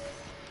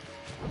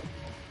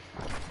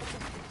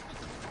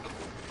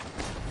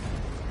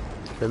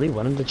 Really?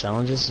 One of the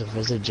challenges to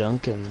visit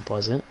junk and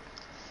Pleasant?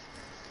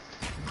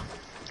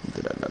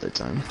 Do that another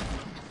time.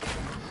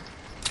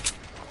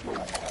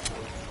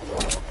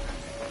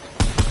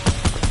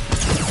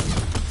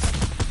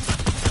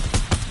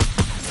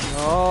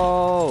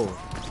 No!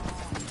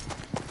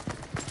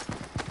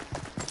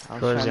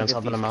 What is he on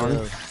top of the mountain?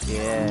 Kills.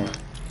 Yeah.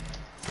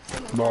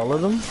 All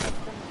of them?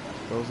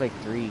 There was like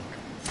 3. Yeah,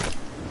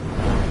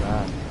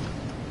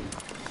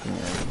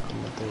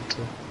 I'm up there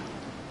too.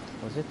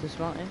 Was it this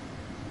mountain?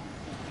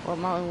 What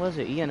mountain was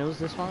it? Ian, it was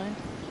this mountain?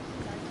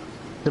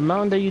 The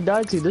mountain that you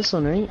died to, this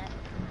one, right?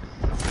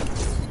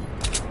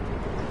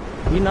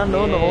 You not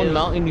know the old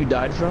mountain you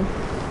died from?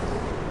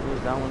 It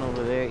was that one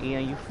over there.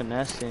 Ian, you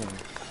finessing.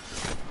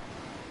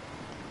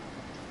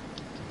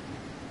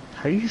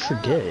 How do you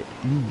forget?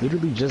 You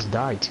literally just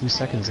died 2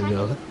 seconds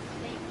ago.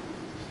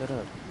 Shut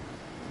up.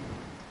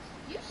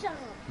 You shut up.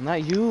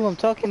 Not you, I'm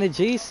talking to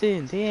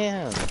Jason.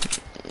 Damn.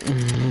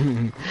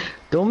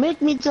 Don't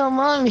make me tell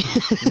mommy.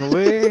 No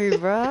way,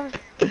 bro.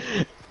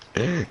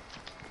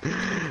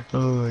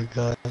 Oh my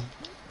god.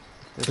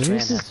 Where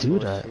does this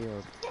dude at?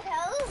 What the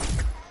hell?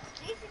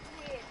 Jason's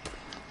weird.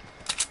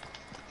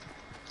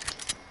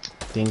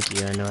 Thank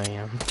you, I know I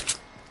am.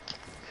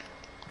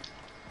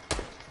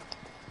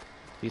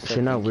 You If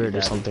you're not weird,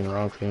 there's something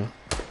wrong with you.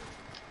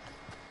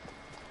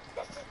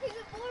 This is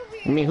even more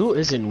weird. I mean, who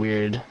isn't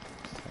weird?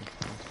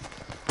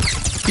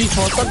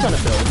 Default, stop trying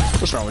to build.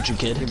 What's wrong with you,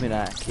 kid? Give me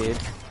that, kid.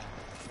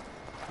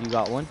 You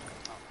got one?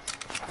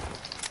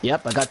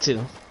 Yep, I got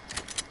 2.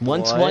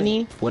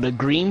 120 with a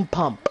green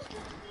pump.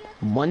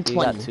 120.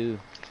 You got 2.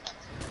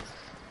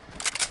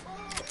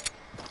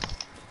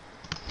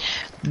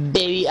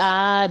 Baby,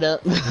 I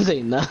don't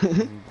say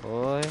nothing.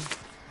 Boy.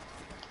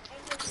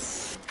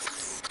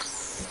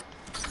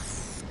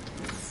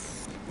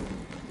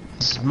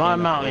 This is my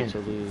mountain.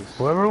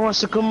 Whoever wants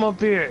to come up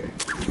here.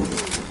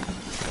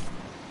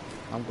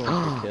 I'm going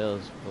for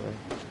kills, boy.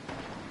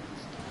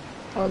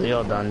 Oh, they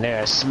all down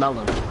there. I smell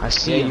them. I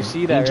see them. You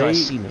see that, I right?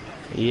 see them.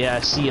 Yeah, I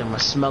see them. I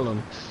smell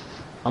them.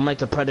 I'm like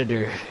the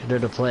predator. They're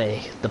the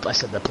play. I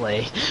said the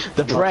play.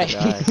 The prey.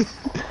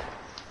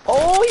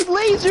 Oh, he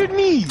lasered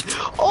me.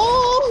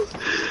 Oh,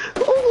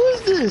 who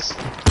is this?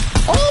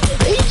 Oh,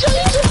 he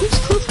just.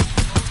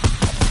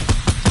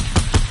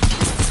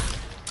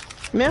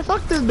 Man,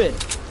 fuck this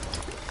bitch.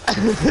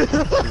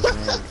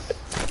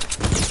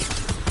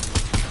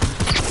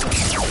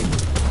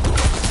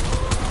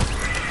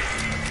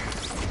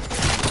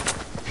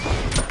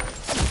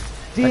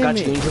 Damn I got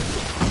it. you, Angel.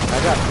 I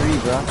got 3,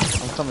 bro.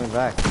 I'm coming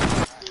back.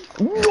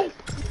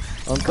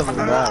 I'm coming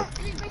back.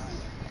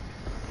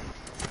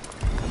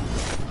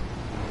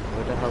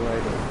 Where the hell are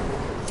they?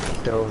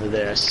 They're over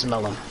there. I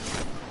smell them.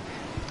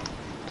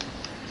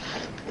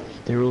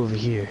 They're over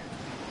here.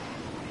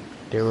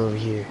 They're over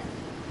here.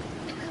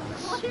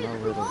 What is Smell it wrong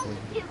over with him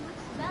with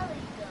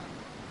smelling them?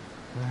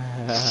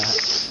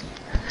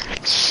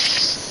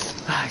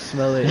 I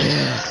smell it.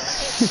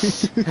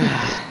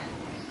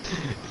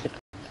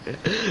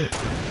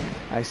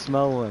 I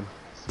smell one.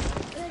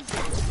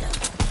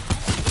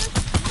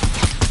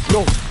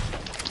 No.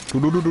 Do.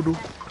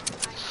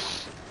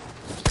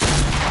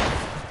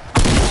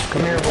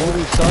 Come here,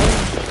 Holy son.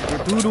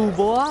 You're doo-doo,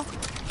 boy.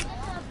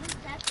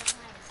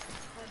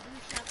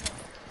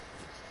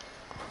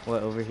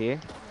 What, over here?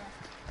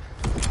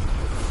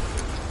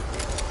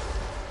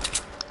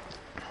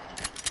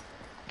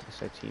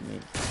 That's our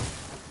teammate.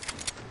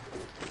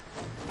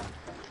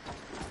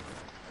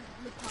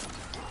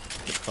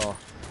 Good call.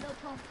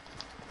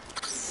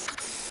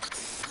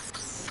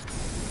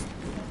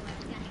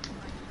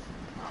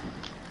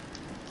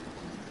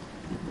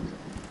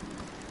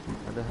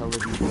 Where the hell are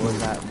these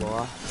boys at,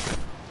 boy?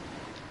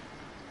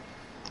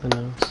 Who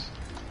knows?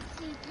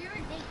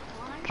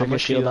 How Check a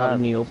much shield do you out have?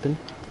 in the open.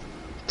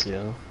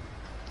 2.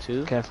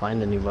 2? Can't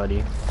find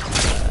anybody.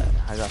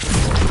 I got 4.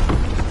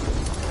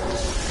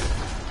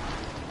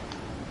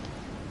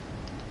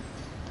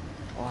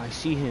 Oh, I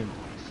see him.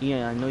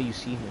 Yeah, I know you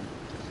see him.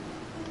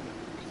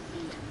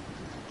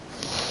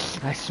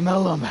 I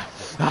smell him.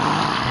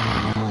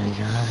 Oh my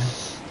god.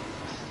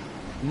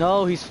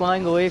 No, he's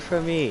flying away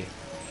from me.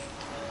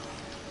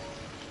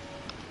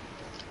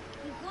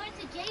 He's going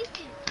to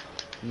Jason.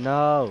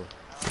 No.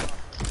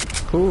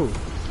 Who?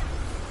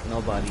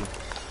 Nobody.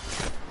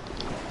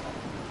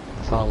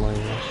 Following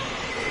you.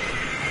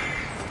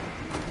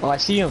 Oh, I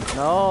see him.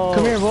 No.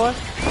 Come here, boy.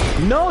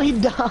 No, he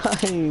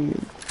died.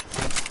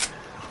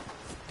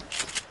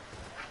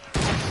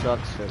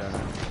 Sucks for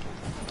that.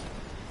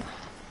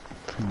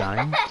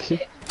 Dying? Jesus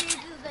is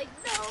like,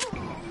 no, he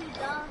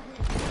died.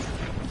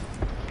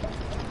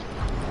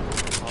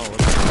 Oh,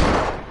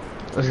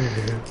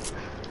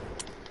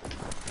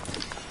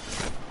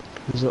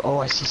 Oh,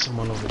 I see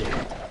someone over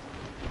there.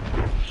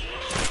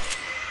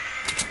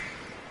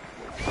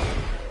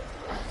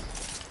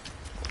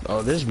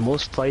 Oh, there's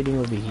most fighting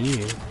over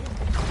here.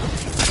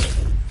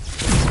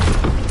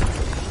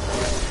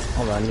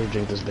 Hold on, I need to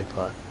drink this big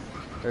pot.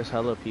 there's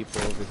hella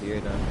people over here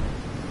then.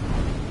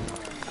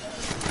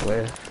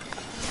 Where?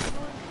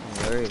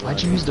 Don't worry about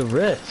Why'd you it. use the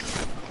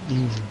rift?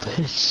 You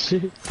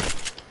bitch.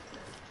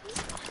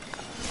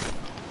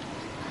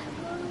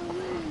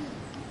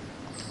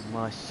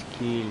 My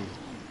skill.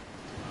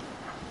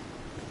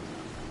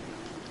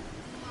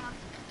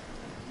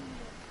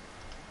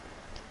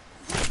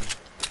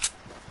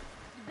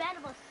 Bad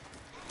of us.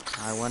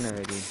 I won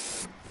already.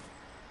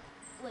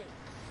 Wait.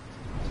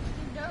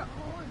 They're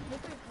all in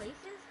different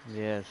places?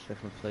 Yeah, it's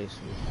different places.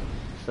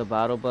 It's the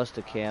battle bus,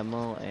 the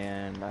camo,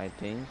 and I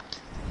think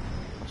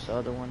what's the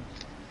other one?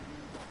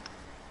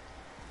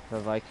 The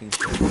Viking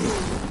ship.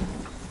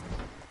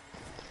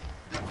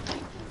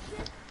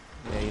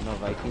 Yeah, you know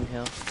Viking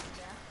Hill?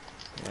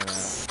 Yeah.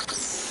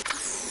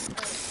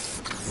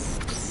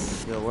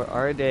 Yo, where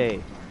are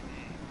they?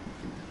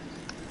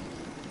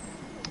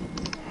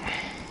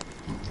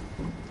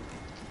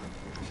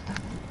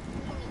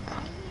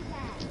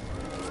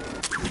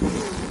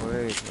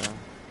 Where is that?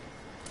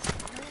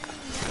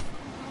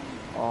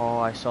 Oh,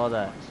 I saw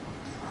that.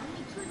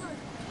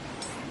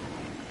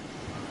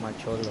 My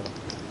cholo.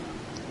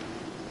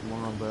 Come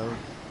on, bro.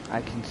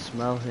 I can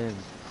smell him.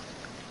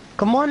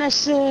 Come on,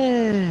 ese!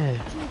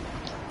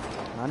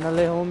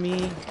 Ándale,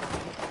 homie.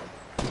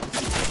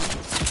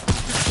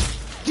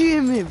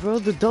 Damn it, bro.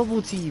 The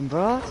double team,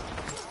 bro.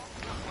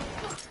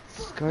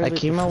 I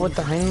came out with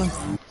the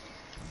Heinlein.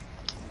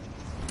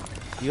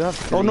 You have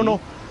three. Oh, no,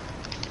 no.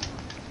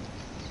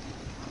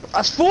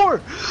 That's 4!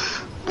 What?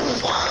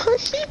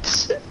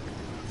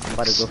 I'm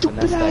about to go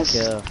Stupid finesse that ass.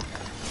 kill.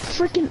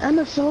 Freaking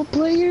NFL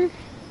player?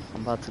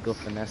 I'm about to go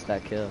finesse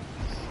that kill.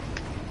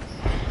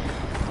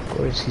 Of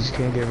course, he just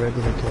can't get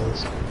regular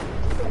kills.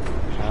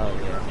 Hell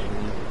yeah.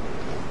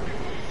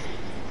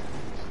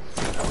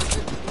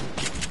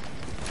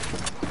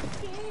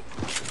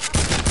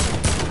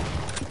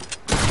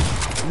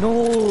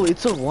 No,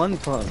 it's a one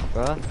pump,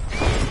 bruh.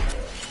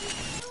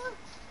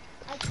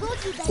 I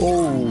told you that.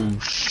 Oh,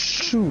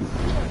 shoot.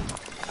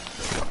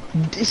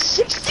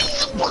 60?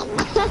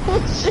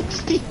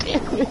 60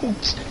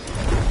 damage.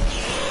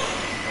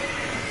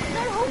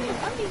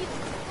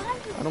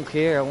 I don't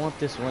care. I want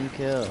this one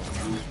kill.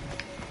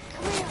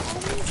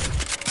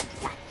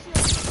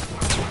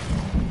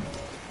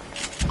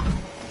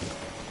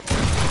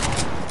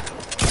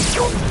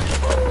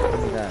 Give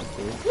me that,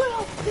 dude.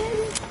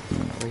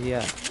 Where he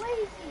at?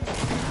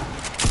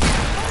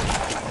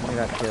 Give me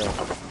that kill.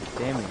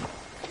 Damn it.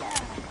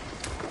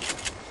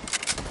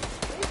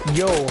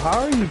 Yo, how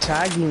are you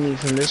tagging me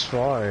from this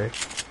far?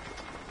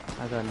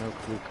 I got no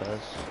clue, cuz.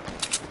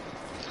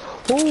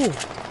 Oh!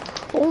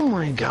 Oh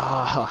my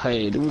god,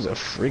 it was a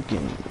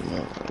freaking...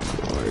 Oh,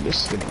 Lord,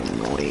 this is getting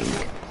annoying.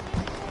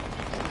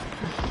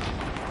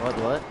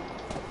 What?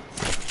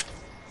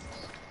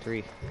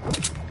 3.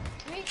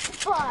 3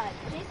 spot.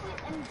 Jason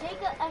and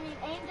Jacob,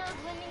 Angel's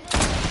winning the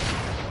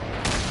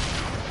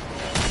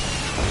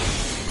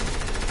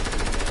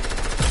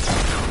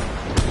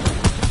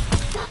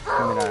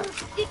Give me that.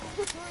 6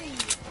 to 3.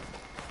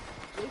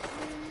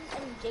 Jason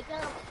and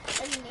Jacob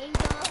and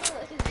Angel.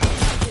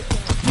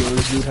 Yo,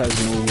 this dude has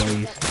no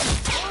life.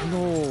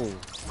 No. Holy,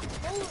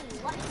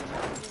 what is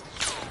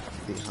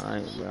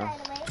Behind, bro.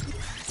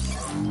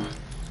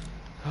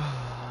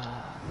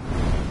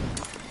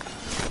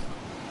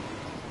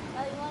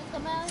 Oh, you want to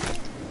come out here?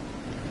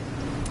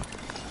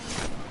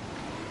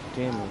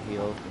 Damn it, he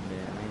opened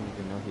it. I didn't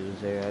even know he was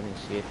there. I didn't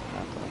see it.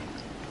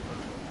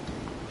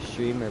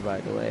 Streamer, by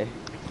the way.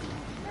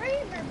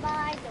 Streamer,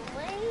 by the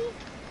way.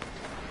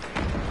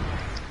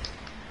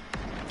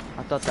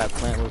 I thought that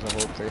plant was a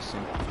whole person.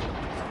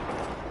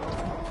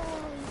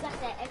 Oh, you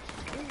got that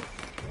extra boost.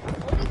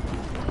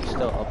 He's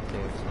still up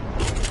there.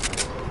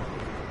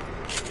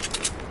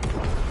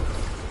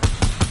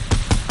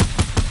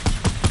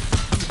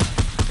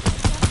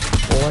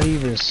 Oh, I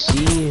even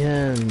see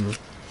him.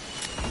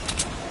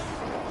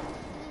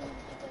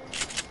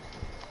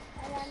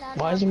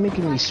 Why is he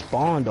making me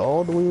spawn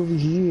all the way over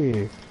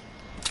here?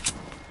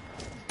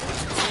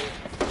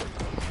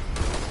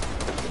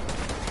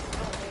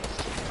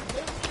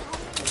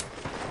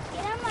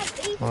 Get out of my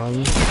face.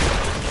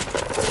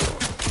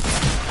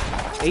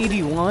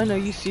 81? Are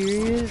you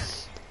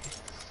serious?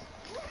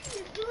 What are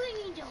you doing,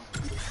 Angel?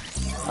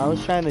 I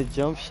was trying to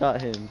jump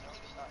shot him. You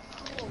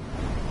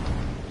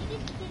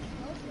need to get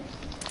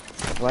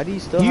closer. Why do you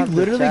still You have the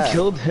literally chat?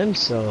 killed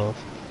himself.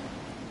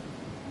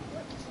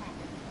 What chat?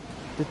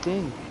 The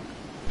thing.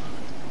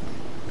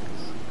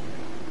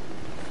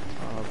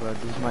 Oh, bro,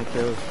 these are my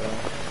kills, bro.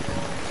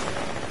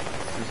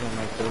 These are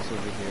my kills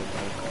over here,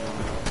 bro. Come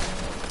on.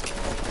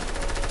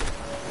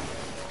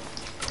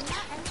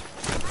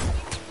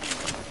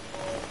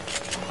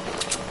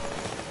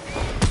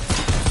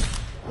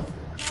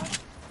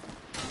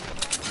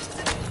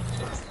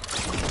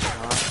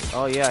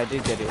 Oh yeah, I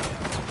did get it.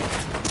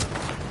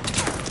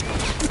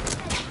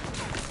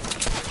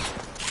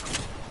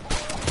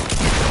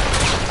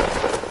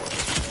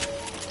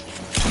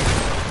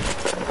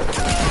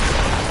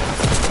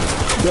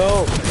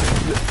 Go.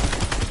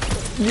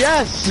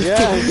 Yes.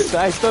 Yes,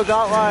 I still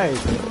got mine.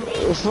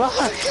 Fuck.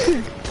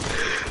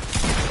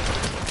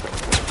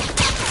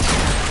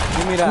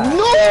 Give me that.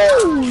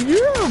 No,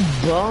 you're a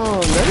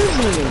bum. That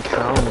doesn't even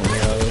count,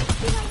 yo.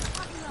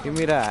 Give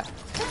me that.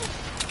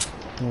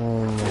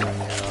 Oh my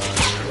god.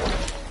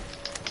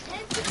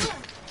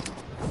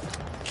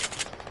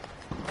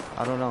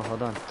 I don't know.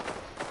 Hold on.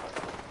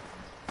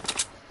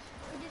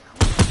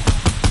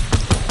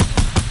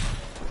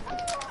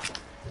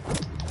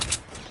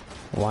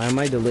 Why am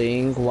I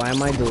delaying? Why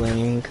am I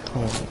delaying?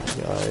 Oh my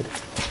god.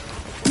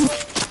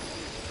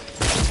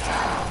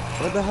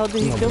 Where the hell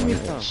did he kill me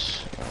from?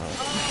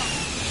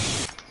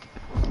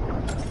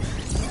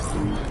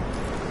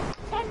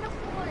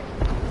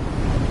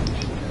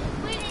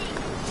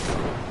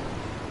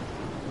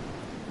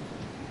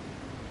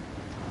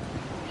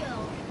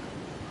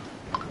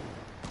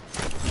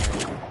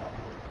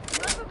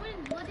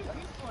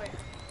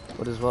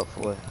 What is what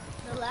for?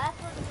 The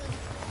last one was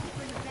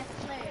for the best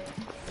player.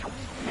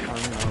 I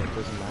don't know. It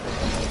doesn't matter.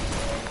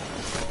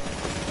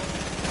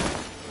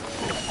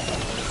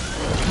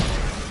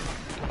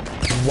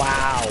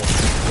 Wow.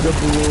 The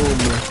bloom.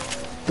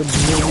 The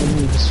bloom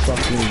is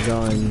fucking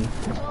done.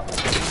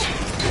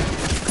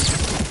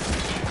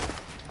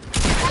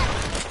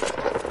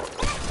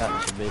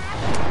 That's a bitch.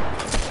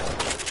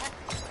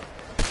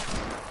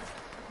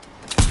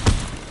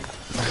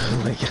 Oh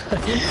my god.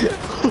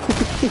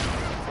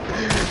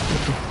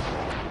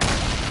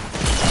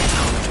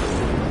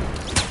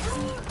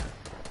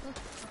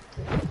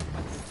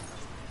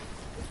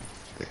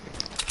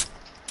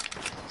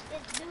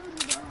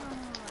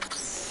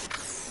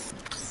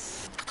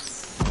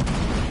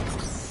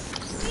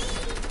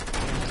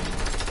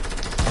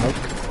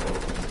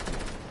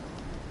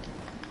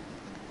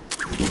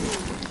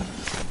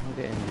 I'm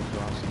getting these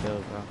lost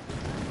kills, bro.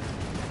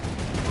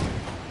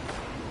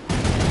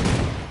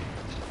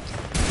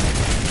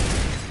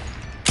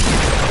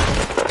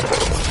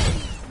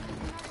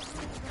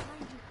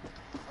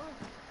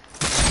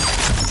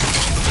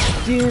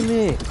 Damn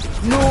it!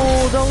 No,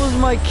 that was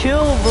my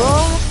kill,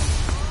 bro!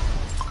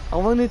 I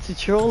wanted to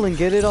troll and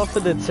get it off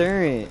of the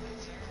turret.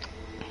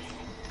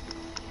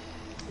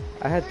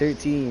 I had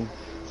 13.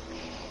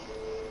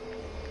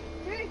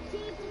 13 to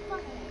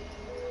fucking.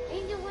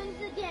 Angel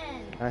wins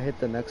again. I hit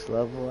the next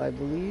level, I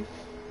believe.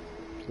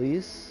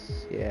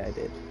 Please? Yeah, I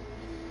did.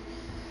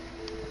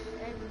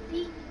 And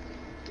beat.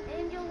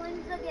 Angel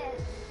wins again.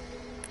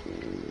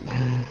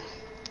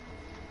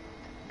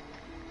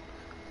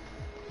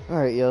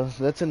 Alright, yo,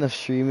 that's enough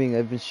streaming.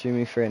 I've been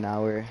streaming for an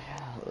hour.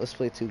 Let's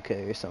play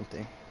 2K or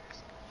something.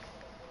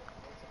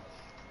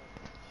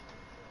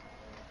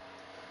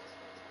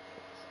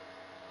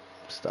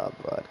 Stop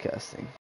broadcasting.